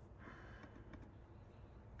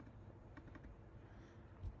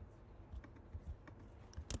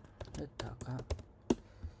ဒါက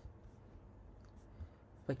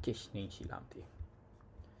package name ရှိလားမသိ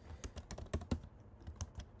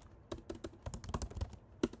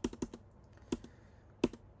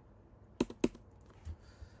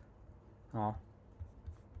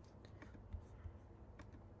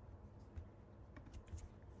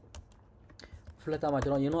Flutter မှာကျွ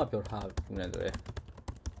န်တော်ရင်းတော့ပြောထားဘူးနဲ့ဆိုရယ်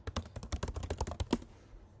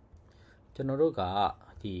ကျွန်တော်တို့က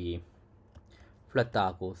ဒီ Flutter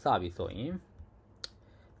ကိုစပြီဆိုရင်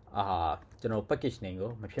ကျွန်တော် package name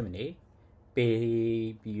ကိုမဖြစ်မနေပေး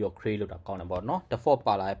ပြီးတော့ create လုပ်တာကောင်းတယ်ပေါ့နော် default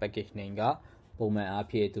ပါလာတဲ့ package name ကပုံမှန်အား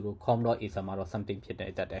ဖြင့်သူတို့ com.asm.something ဖြစ်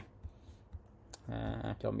တဲ့တက်တယ်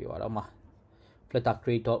ကျွန်တော်ပြပါတော့မှာ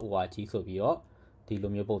fluttercreate.org ဆိုပြီးတော့ဒီ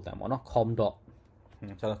လိုမျိုးပုံစံပေါ့နော်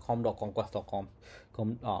com.conquest.com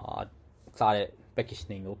စားတဲ့ package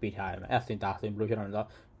name ကိုပေးထားရမယ်အဲ့စင်တာဆိုရင်ဘယ်လိုဖြစ်တော့လဲဆိုတော့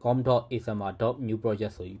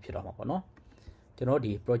com.asm.newproject ဆိုပြီးဖြစ်တော့မှာပေါ့နော်ကျွန်တော်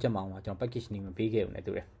ဒီ project မှာကျွန်တော် package name မပေးခဲ့ဘူးနဲ့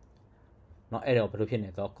တူတယ်เนาะအဲ့တော့ဘယ်လိုဖြစ်နေ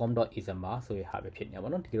ဆိုတော့ com.asm ဆိုရဟာပဲဖြစ်နေပါ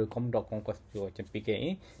တော့ဒီလို com.conquest ကိုကျွန်တော်ပေးခဲ့ရ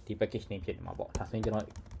င်ဒီ package name ဖြစ်နေမှာပေါ့ဒါဆိုရင်ကျွန်တော်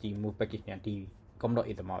ဒီ move package name ဒီ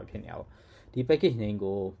com.asm ပဲဖြစ်နေတာပေါ့ဒီ package name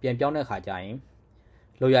ကိုပြန်ပြောင်းတဲ့အခါကျရင်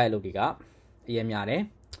လုပ်ရတဲ့လုပ်တွေကအရင်များတယ်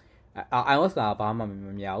iOS ကဘာမှမ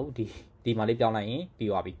များဘူးဒီမှာလေးပြောင်းလိုက်ရင်ပြီး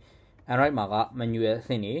သွားပြီ Android မှာက manual အဆ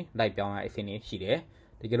င့်တွေလိုက်ပြောင်းရတဲ့အဆင့်တွေရှိတယ်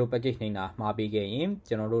တကယ်လို့ package name တာမှာပေးခဲ့ရင်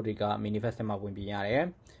ကျွန်တော်တို့တွေက manifest မှာဝင်ပြင်ရတယ်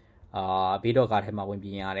B.card ထဲမှာဝင်ပြ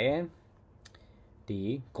င်ရတယ်ဒီ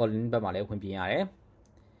calling ဘက်မှာလည်းဝင်ပြင်ရတယ်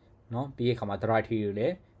เนาะပြီးရခါမှာ directory တွေလ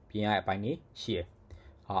ည်းပြင်ရတဲ့အပိုင်းတွေရှိတယ်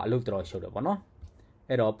အလုပ်တော်ရှုပ်တယ်ပေါ့နော်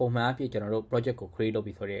အဲ့တော့ပုံမှန်အဖြစ်ကျွန်တော်တို့ project ကို create လုပ်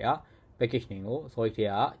ပြီးဆိုတော့ package name ကို sorry တွေ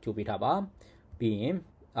ကကြိုပေးထားပါပြီးရင်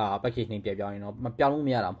package name ပြန်ပြောင်းရင်တော့မပြောင်းလို့မ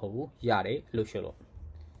ရတာမဟုတ်ဘူးရတယ်အလုပ်ရှုပ်လို့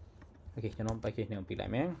okay ကျွန်တော် package name ကိုပြလို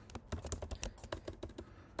က်မယ်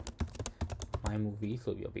my movie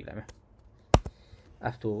ဆိုပြီးတော့ပြလိုက်မယ်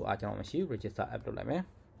app store ကျွန်တော်မရှိ register app လုပ်လိုက်မယ်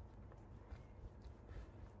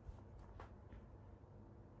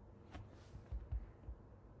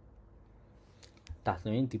ဒါ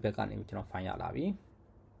ဆိုရင်ဒီဘက်ကနေကျွန်တော် file ရလာပြီ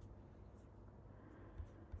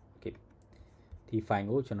okay ဒီ file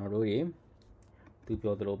ကိုကျွန်တော်တို့တွေသူ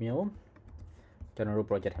ပြောသလိုမျိုးကျွန်တော်တို့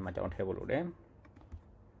project ထဲမှာကျွန်တော်ထည့်ဖို့လုပ်တယ်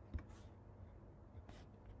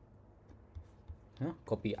နော်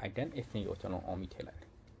copy item if นี่ကိုကျွန်တော် on ပြီးထည့်လိုက်တယ်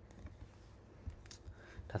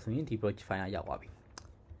ဒါဆိုရင်ဒီ project file ရောက်သွားပြီ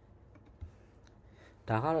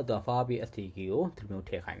ဒါကတော့သူ Firebase SDK ကိုဒီလိုမျိုး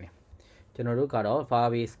ထည့်ခိုင်းတယ်ကျွန်တော်တို့ကတော့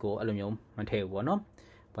Firebase ကိုအဲ့လိုမျိုးမထည့်ဘူးပေါ့နော်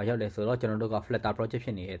။ဘာကြောင့်လဲဆိုတော့ကျွန်တော်တို့က Flutter project ဖြ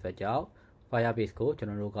စ်နေတဲ့အတွက်ကြောင့် Firebase ကိုကျွန်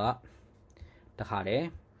တော်တို့ကတခါတည်း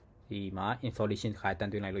ဒီမှာ installation တစ်ခါတ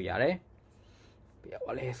န်းသွင်းလိုက်လို့ရတယ်။ပြ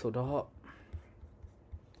ပါလေဆိုတော့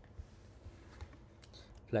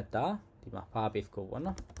Flutter ဒီမှာ Firebase ကိုပေါ့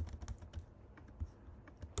နော်။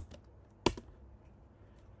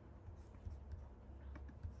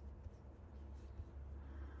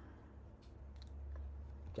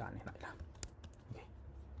ကြာနေလိုက်လား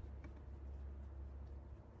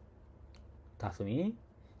ဒါဆိုရင်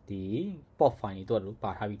ဒီ pop file တွေတော့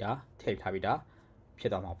ပါထားပြီးသားထည့်ထားပြီးသားဖြ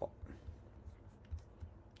စ်သွားမှာပေါ့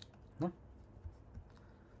နော်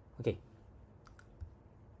โอเค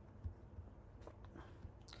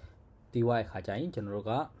ဒီဝိုင်းခါကျရင်ကျွန်တော်တို့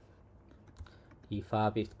ကဒီ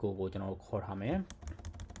Firebase ကိုကျွန်တော်ခေါ်ထားမယ်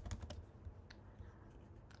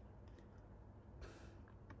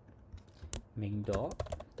main dot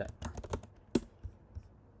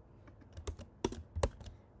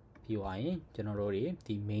ပြီးသွားရင်ကျွန်တော်တို့တွေ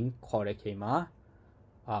ဒီ main ခေါ်တဲ့ချိန်မှာ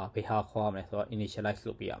ဘယ်ဟာခေါ်ရမလဲဆိုတော့ initialize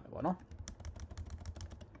လုပ်ပေးရမယ်ပေါ့နော်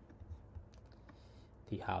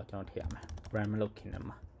ဒီဟာကိုကျွန်တော်ထည့်ရမယ် run မလုပ်ခင်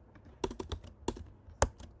မှာ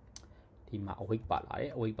ဒီမှာ await ပါလာတ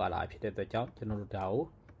ယ် await ပါလာဖြစ်တဲ့အတွက်ကြောင့်ကျွန်တော်တို့ဒါကို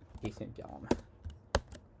async ပြောင်းအောင်မယ်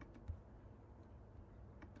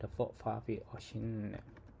default Firebase option နဲ့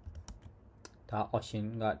ဒါ option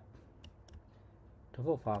က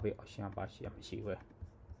default Firebase option ပါရှိမရှိဘူး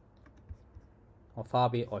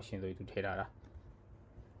Firebase option ဆိုပြီးသူထည့်ထားတာ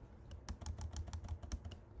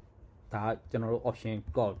ဒါကျွန်တော်တို့ option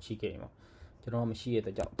ကောက်ချိခဲ့မှာကျွန်တော်မရှိရ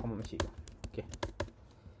တဲ့ကြောင့်ဘာမှမရှိဘူး okay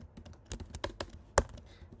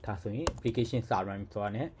ဒါဆိုရင် application စာ run ဆိုတာ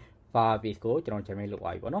နဲ့ Firebase ကိုကျွန်တော် generate လုပ်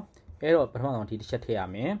သွားပြီပေါ့နော်အဲ့တော့ပထမဆုံးဒီတစ်ချက်ထည့်ရ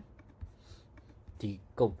မယ်ဒီ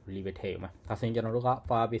code လေးပဲထည့်ရမှာဒါဆိုရင်ကျွန်တော်တို့က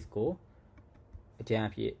Firebase ကိုအကျန်း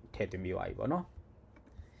အဖြစ်ထည့်သွင်းပြီးသွားပြီပေါ့နော်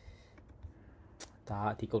ဒါ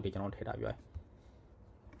ဒီ code တွေကျွန်တော်ထည့်ထားပြီးသွားပြီ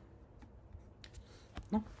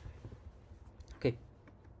နော်โอเค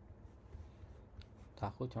ဒါ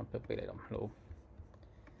ကိုကျွန်တော်ပြလိုက်တော့မလို့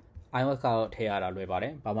iOS ကတော့ထည့်ရတာလွယ်ပါတ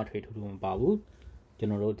ယ်ဘာမှထွေထူးထူးမပါဘူးကျွန်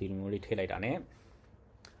တော်တို့ဒီလိုမျိုးလေးထည့်လိုက်တာ ਨੇ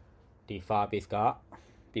ဒီ Firebase က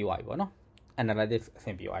ပြီးသွားပြီပေါ့နော် analytics အဆ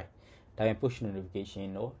င်ပြေသွားပြီဒါပေမဲ့ push notification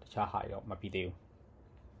တို့တခြားဟာတွေတော့မပြီးသေးဘူး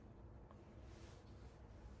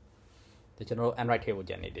ဒါကျွန်တော်တို့ Android ထည့်ဖို့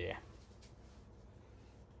ကြံနေတယ်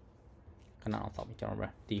ခဏအောင်စောင့်ပြီးကျွန်တော်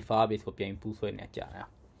တို့ဒီ Firebase ကိုပြန်ပူးဆွဲနေကြတာ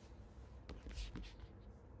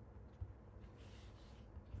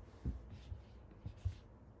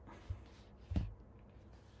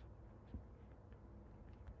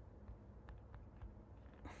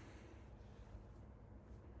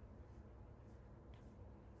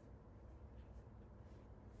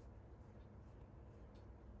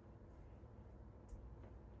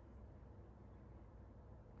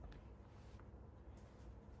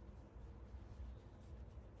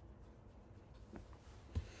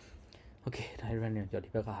โอเคဒါ run နေပြောဒီ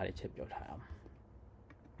ဘက်ကဟာလေးချက်ပြောထားအောင်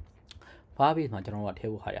Firebase မှာကျွန်တော်တို့ကထ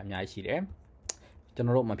ည့်ဖို့ဟာတွေအများကြီးရှိတယ်ကျွန်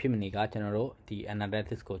တော်တို့မဖြစ်မနေကကျွန်တော်တို့ဒီ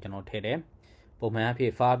analytics ကိုကျွန်တော်ထည့်တယ်ပုံမှန်အဖြ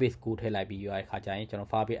စ် Firebase ကိုထည့်လိုက်ပြီးရတဲ့ခါကျရင်ကျွန်တော်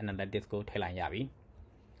Firebase analytics ကိုထည့်လိုက်ရပြီ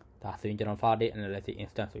ဒါဆိုရင်ကျွန်တော် Firebase analytics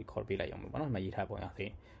instance ကိုခေါ်ပေးလိုက်အောင်ပေါ့နော်ဒီမှာရေးထားပုံရဆိုရ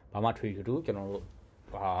င်ဘာမှထွေထူးကျွန်တော်တို့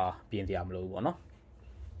ပြင်စရာမလိုဘူးပေါ့နော်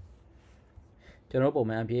ကျွန်တော်ပုံ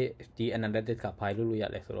မှန်အဖြစ်ဒီ analytics ကဘာလို့ရ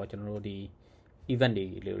လဲဆိုတော့ကျွန်တော်တို့ဒီ event တွေ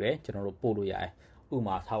လို့လည်းကျွန်တော်တို့ပို့လို့ရတယ်ဥပ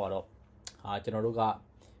မာထားပါတော့ကျွန်တော်တို့က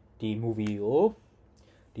ဒီ movie ကို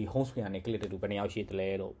ဒီ home screen ကနေ click လုပ်လို့ဘယ်နှယောက်ရှိသလဲ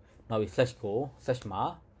လို့နောက်ပြီး search ကို search မှာ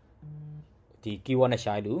ဒီ keyword နဲ့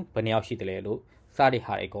ရှာလို့ဘယ်နှယောက်ရှိသလဲလို့စတဲ့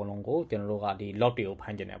ဟာတွေအကုန်လုံးကိုကျွန်တော်တို့ကဒီ log တွေကိုဖ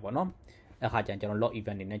မ်းကျင်တယ်ပေါ့နော်အဲ့ခါကျရင်ကျွန်တော် log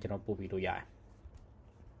event တွေနဲ့ကျွန်တော်ပို့ပြီးလို့ရတယ်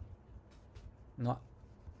เนาะ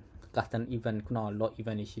custom event ခုနက log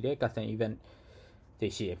event တွေရှိတယ် custom event တွေ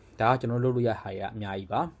ရှိတယ်ဒါကကျွန်တော်လုပ်လို့ရဟာတွေကအများ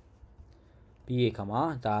ကြီးပါပြီးရခါမှာ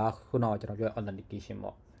ဒါခုနကကျွန်တော်ပြော authentication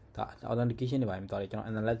ပေါ့ဒါ authentication တွေပါရင်တော့ကျွန်တော်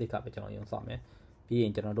analytics ကပဲကျွန်တော်ရုံဆောင်မယ်ပြီးရ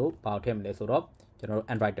င်ကျွန်တော်တို့ဘာထည့်မလဲဆိုတော့ကျွန်တော်တို့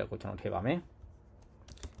Android ကိုကျွန်တော်ထည့်ပါမယ်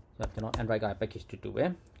ဆိုတော့ကျွန်တော် Android က package တူပဲ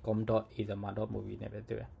com.azama.movie နဲ့ပဲ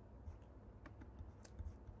တွေ့တယ်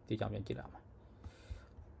ဒီကြောင်ပြန်ကြည့်လာမှာ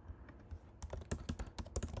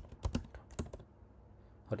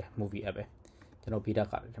ဟုတ်တယ် movie app ပဲကျွန်တော် beta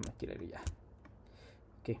ကလည်းထည့်မှကြည့်လိုက်လို့ရတယ်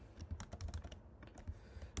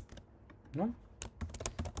နော်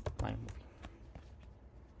my movie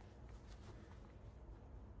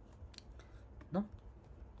နော်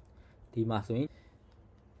ဒီမှာဆိုရင်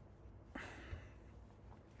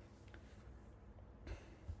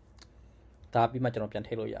ဒါပြီးမှကျွန်တော်ပြန်ထ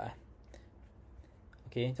ည့်လို့ရတယ်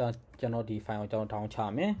Okay ကျွန်တော်ဒီ file ကိုကျွန်တော် down ချ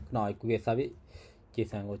မယ်ခုနက Google Service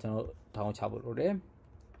JSON ကိုကျွန်တော် down ချဖို့လိုတယ်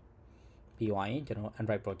ပြီးသွားရင်ကျွန်တော်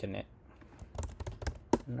Android project နဲ့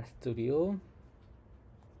Studio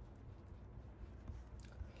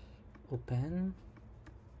open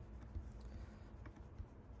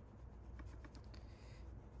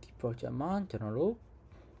project မှာကျွန်တော်တို့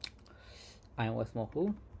iOS မဟု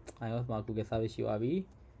တ် iOS မှာ Google Service ရှိပါပြီ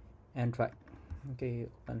Android okay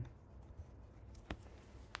open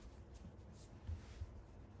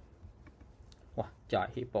ဝါကြာ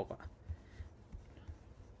ဟေးပေါ့က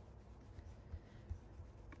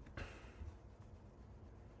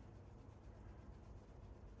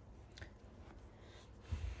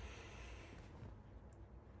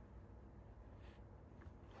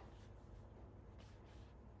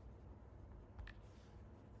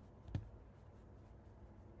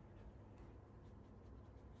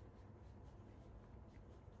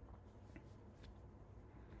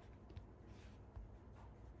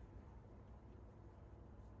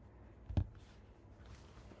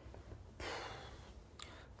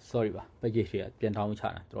sorry ပါ package တွေကပြန်တောင်းချ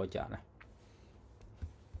တာတော်ကြာတယ်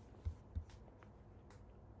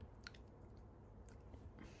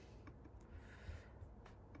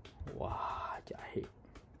ဝါကြာဟေး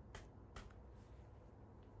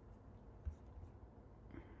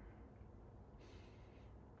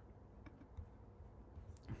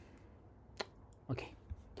okay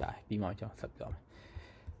ကြာပြီးမှကျွန်တော်ဆက်ပြောမယ်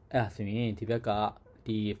အဲ့ဒါဆိုရင်ဒီဘက်က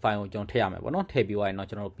ဒီ file ကိုကျွန်တော်ထည့်ရမယ်ပေါ့နော်ထည့်ပြီးသွားရင်တော့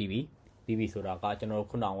ကျွန်တော်တို့ပြီးပြီဆိုတာကကျွန်တော်တို့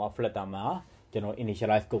ခုနက Flutter မှာကျွန်တော်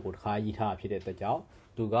initialize code ကိုတစ်ခါရေးထားဖြစ်တဲ့အတွက်ကြောင့်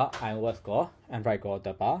သူက iOS ကော Android ကောတ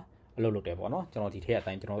က်ပါအလုပ်လုပ်တယ်ပေါ့နော်ကျွန်တော်ဒီထည့်အ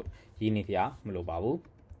တိုင်းကျွန်တော်ရေးနေစရာမလိုပါဘူး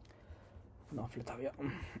နော် Flutter ပြ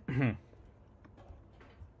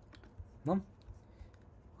နော်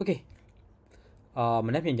okay မ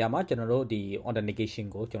နေ့ပြင်ကြမှာကျွန်တော်တို့ဒီ authentication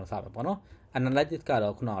ကိုကျွန်တော်စမယ်ပေါ့နော် analytics က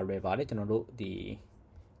တော့ခုနက array ပါတယ်ကျွန်တော်တို့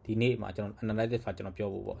ဒီနေ့မှာကျွန်တော် analytics ကကျွန်တော်ပြော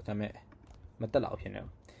ဖို့ပေါ့ဒါပေမဲ့မတက်လောက်ဖြစ်နေ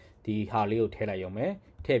ဘူးဒီဟာလေးကိုထည့်လိုက်ရုံပဲ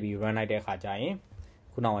ထည့်ပြီး run လိုက်တဲ့အခါကျရင်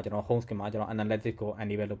ခုနကကျွန်တော် home screen မှာကျွန်တော် analytics ကို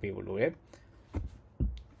enable လုပ်ပေးဖို့လိုတယ်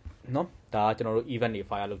နော်ဒါကကျွန်တော်တို့ event တွေ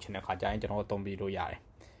fire လုပ်ချင်တဲ့အခါကျရင်ကျွန်တော်သုံးပြီးလို့ရတယ်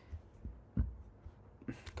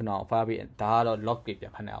ခုနက Firebase ဒါကတော့ log တွေပြ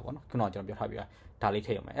န်ဖတ်နေအောင်ပေါ့နော်ခုနကကျွန်တော်ပြောထားပြီးဒါလေးထ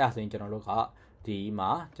ည့်ရုံပဲအဲ့ဒါဆိုရင်ကျွန်တော်တို့ကဒီမှာ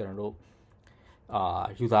ကျွန်တော်တို့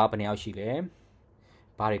user ဘယ်နှယောက်ရှိလဲ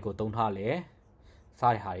ဘာတွေကိုသုံးထားလဲစ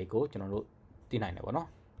တဲ့ဟာတွေကိုကျွန်တော်တို့သိနိုင်တယ်ပေါ့နော်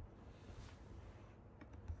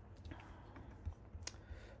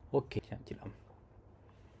okay ကြည့်လိုက်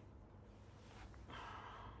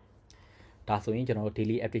ဒါဆိုရင်ကျွန်တော်တို့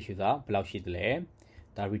daily active user ဘယ်လောက်ရှိသလဲ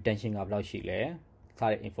ဒါ retention ကဘယ်လောက်ရှိလဲစ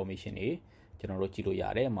တဲ့ information တွေကျွန်တော်တို့ကြည့်လို့ရ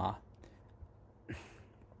တယ်မှာ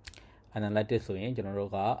analytics ဆိုရင်ကျွန်တော်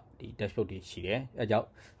တို့ကဒီ dashboard တွေရှိတယ်အဲကြောင့်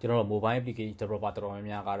ကျွန်တော်တို့ mobile application developer တော်တော်များ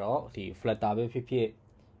များကတော့ဒီ Flutter ပဲဖြစ်ဖြစ်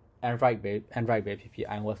Android ပဲဖြစ်ဖြစ်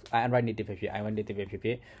iOS Android native ပဲဖြစ် iOS native ပဲဖြစ်ဖြ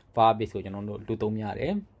စ် Firebase ကိုကျွန်တော်တို့လူသုံးရတ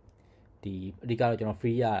ယ်ဒီအဓိကတော့ကျွန်တော်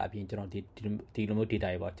free ရတာအပြင်ကျွန်တော်ဒီလိုမျိုး data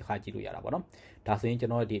တွေပေါ့တစ်ခါကြည့်လို့ရတာပေါ့နော်ဒါဆိုရင်ကျွ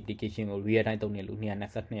န်တော်ဒီ application ကို real time သုံးနေလို့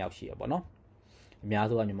222ယောက်ရှိရပေါ့နော်အများ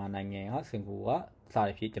စုကမြန်မာနိုင်ငံကစင်ကာပူကစ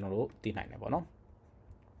တဲ့ဖြစ်ကျွန်တော်တို့သိနိုင်တယ်ပေါ့နော်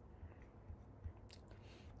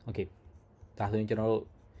okay ဒါဆိုရင်ကျွန်တော်တို့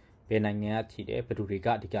ဘယ်နိုင်ငံကရှိတယ်ဘယ်သူတွေက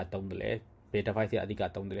အဓိကသုံးတယ်လဲဘယ် device တွေအဓိက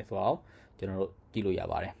သုံးတယ်လဲဆိုတော့ကျွန်တော်တို့ကြည့်လို့ရ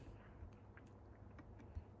ပါတယ်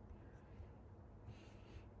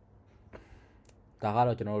ဒါက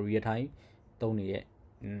တော့ကျွန်တော်တို့ real time သုံးနေတဲ့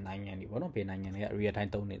နိုင်ငံတွေပေါ့နော်ဘယ်နိုင်ငံတွေက real time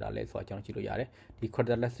သုံးနေတာလဲဆိုတော့ကျွန်တော်ကြည့်လို့ရတယ်ဒီ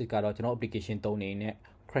characteristic ကတော့ကျွန်တော် application သုံးနေတဲ့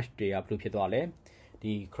crash တွေကဘယ်လိုဖြစ်သွားလဲ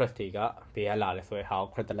ဒီ crash တွေကဘယ်ကလာလဲဆိုတဲ့ဟာကို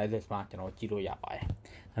characteristic မှာကျွန်တော်ကြည့်လို့ရပါတယ်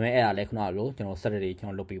ဒါပေမဲ့အဲ့ဒါလဲခုနကလိုကျွန်တော် set တွေကျွန်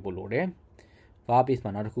တော်လုပ်ပေးဖို့လိုတယ် Firebase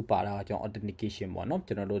မှာနောက်တစ်ခုပါတာကကျွန်တော် authentication ပေါ့နော်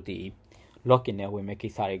ကျွန်တော်တို့ဒီ login နဲ့ဝင်မဲ့ကိ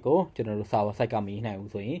စ္စတွေကိုကျွန်တော်တို့ server site ကမရေးနိုင်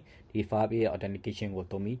ဘူးဆိုရင်ဒီ Firebase ရဲ့ authentication ကို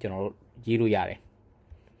သုံးပြီးကျွန်တော်တို့ရေးလို့ရတယ်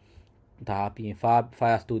ဒါပြီးရင်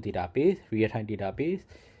Firestore database real time database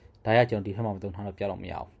ဒါရကျွန်တော်ဒီထက်မှမသုံးထားတော့ပြတော့မ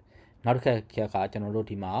ရအောင်နောက်တစ်ခါကကျွန်တော်တို့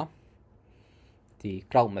ဒီမှာဒီ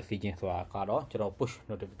cloud messaging ဆိုတာကတော့ကျွန်တော် push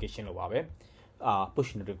notification လို့ပါပဲpush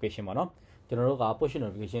notification ပေါ့နော်ကျွန်တော်တို့က push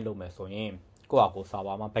notification လုပ်မယ်ဆိုရင်ကိုယ့်ဟာကိုယ်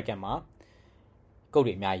server မှာ backend မှာကုတ်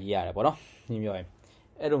တွေအများကြီးရတယ်ပေါ့နော်ညပြောရင်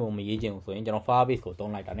အဲ့လိုမျိုးမရေးချင်ဘူးဆိုရင်ကျွန်တော် Firebase ကို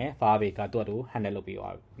သုံးလိုက်တာ ਨੇ Firebase ကသူ့အတူ handle လု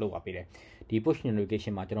ပ်ပါပေးတယ်ဒီ push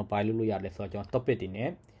notification မှာကျွန်တော် buy လုပ်လို့ရတယ်ဆိုတော့ကျွန်တော် topic တွေ ਨੇ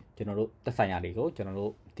ကျွန်တော်တို့သက်ဆိုင်ရာတွေကိုကျွန်တော်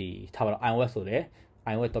တို့ဒီထားပါတော့ iOS ဆိုတဲ့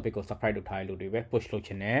iOS topic ကို subscribe လုပ်ထားတဲ့လူတွေပဲ push လုပ်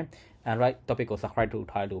ချင်တယ် Android topic ကို subscribe လုပ်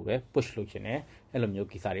ထားတဲ့လူပဲ push လုပ်ချင်တယ်အဲ့လိုမျိုး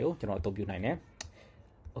ကိစ္စတွေကိုကျွန်တော်အသုံးပြုနိုင်တယ်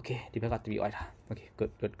Okay ဒီဘက်က3 UI ထား Okay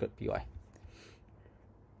good UI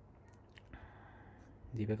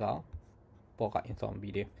ဒီဘက်ကပေါ်က install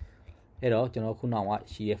ပြီးတယ်အဲ့တော့ကျွန်တော်ခုနောက်က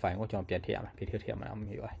ရှိတဲ့ file ကိုကျွန်တော်ပြန်ထည့်ရမယ်ထည့်ရမှာမ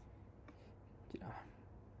ဟုတ်ပါကြည့်ပါ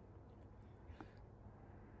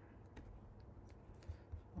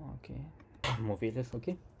Okay move this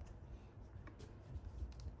okay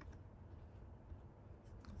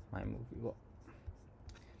my movie ပေါ့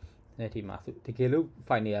အဲ့ဒီမှာတကယ်လို့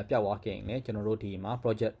file တွေကပြတ်သွားခဲ့ရင်လည်းကျွန်တော်တို့ဒီမှာ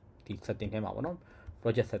project ဒီ setting ထဲမှာပေါ့နော်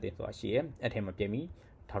project setting ဆိုတာရှိရဲအဲ့ထဲမှာပြင်ပြီး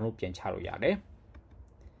download ပြန်ချလို့ရတယ်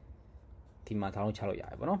ဒီမှာ download ချလို့ရ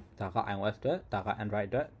တယ်ပေါ့နော်ဒါက iOS အတွက်ဒါက Android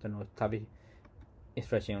အတွက်ကျွန်တော် service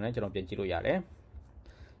instruction ကိုလည်းကျွန်တော်ပြင်ကြည့်လို့ရတယ်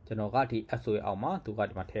ကျွန်တော်ကဒီ app ဆိုရအောင်မှာသူက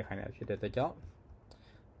ဒီမှာထည့်ခိုင်းနေတာဖြစ်တဲ့အတွက်ကြောင့်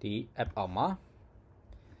ဒီ app အောင်မှာ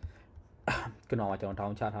ကျွန်တော်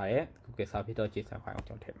download ချထားတဲ့ Google Service.json file ကို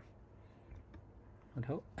ကျွန်တော်ထည့်မယ်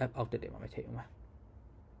ဟုတ် app အောက်တက်တယ်မှာပဲချိန်အောင်ပါ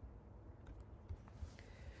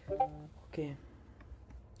Okay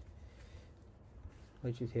ဘ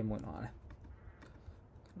ယ်ချီသေးမွန်းတော့လဲ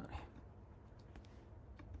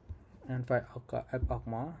and file အောက်က app အောက်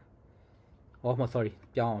မှာ sorry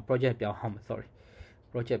ပြောင်း project ပြောင်းအောင် sorry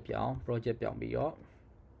project ပြောင်းပြီးတော့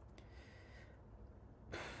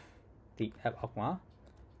ဒီ app အောက်မှာ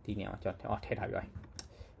ဒီနေရာမှာကျွန်တော်ထည့်ထားပြီးပါ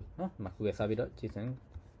နော်ဒီမှာ Google Service.json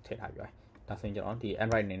ထည့်ထားပြီးပါဒါဆိုရင်ကျွန်တော်ဒီ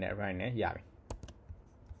Android နဲ့ Android နဲ့ရပြီ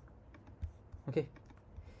Okay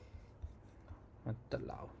တက်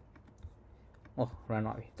လာrun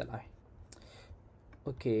ပါပြီတက်လာပြီ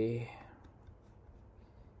Okay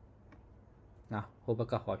နာဟိုဘက်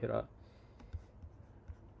ကဟောဖြစ်တော့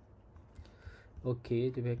Okay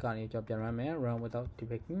ဒီဘက်ကနေကျွန်တော်ပြန် run မယ် run without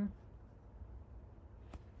debugging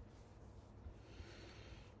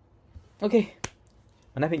Okay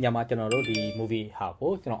မနေ့ကညမှာကျွန်တော်တို့ဒီ movie ဟာ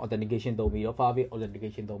ကိုကျွန်တော် authentication သုံးပြီးတော့ Firebase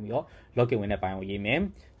authentication သုံးပြီးတော့ login ဝင်တဲ့ပိုင်းကိုရေးမယ်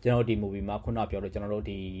ကျွန်တော်ဒီ movie မှာခုနပြောလို့ကျွန်တော်တို့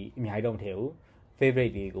ဒီအများကြီးတော့မထည့်ဘူး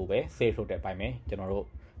favorite တွေကိုပဲ save လုပ်တဲ့ပိုင်းပဲကျွန်တော်တို့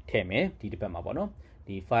ထည့်မယ်ဒီတစ်ပတ်မှာပေါ့နော်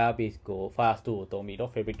ဒီ Firebase ကို Firestore ကိုသုံးပြီး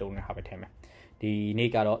တော့ favorite တုံးနေတာပဲထည့်မယ်ဒီနေ့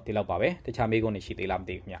ကတော့ဒီလောက်ပါပဲတခြားမေးခွန်းတွေရှိသေးလားမ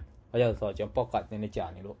သိဘူးခင်ဗျ။ဘာကြောင့်ဆိုတော့ကျွန်တော် podcast နည်းနည်းကြာ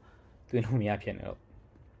နေလို့တွင်းလို့မရဖြစ်နေလို့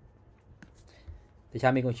တ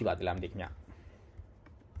ခြားမေးခွန်းရှိပါသေးလားမသိခင်ဗျ။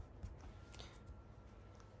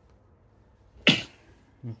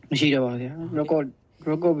မရှိတော့ပါဗျာ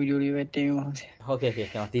record video လေးပဲတင်ပါဗျာ ဟုတ်ကဲ့ကျွန်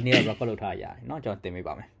တော်ဒီနေ့ record လုပ်ထားရရတယ်เนาะကျွန်တော်တင်ပေး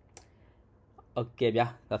ပါမယ်။ Okay ဗျာ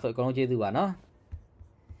ဒါဆိုအကုန်လုံးကျေးဇူးပါเนาะ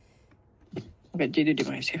ဟုတ်ကဲ့ကျေးဇူးတင်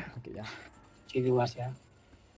ပါတယ်ဆရာ ဟုတ်ကဲ့ဗျာ ကျေးဇူးပါဆရာ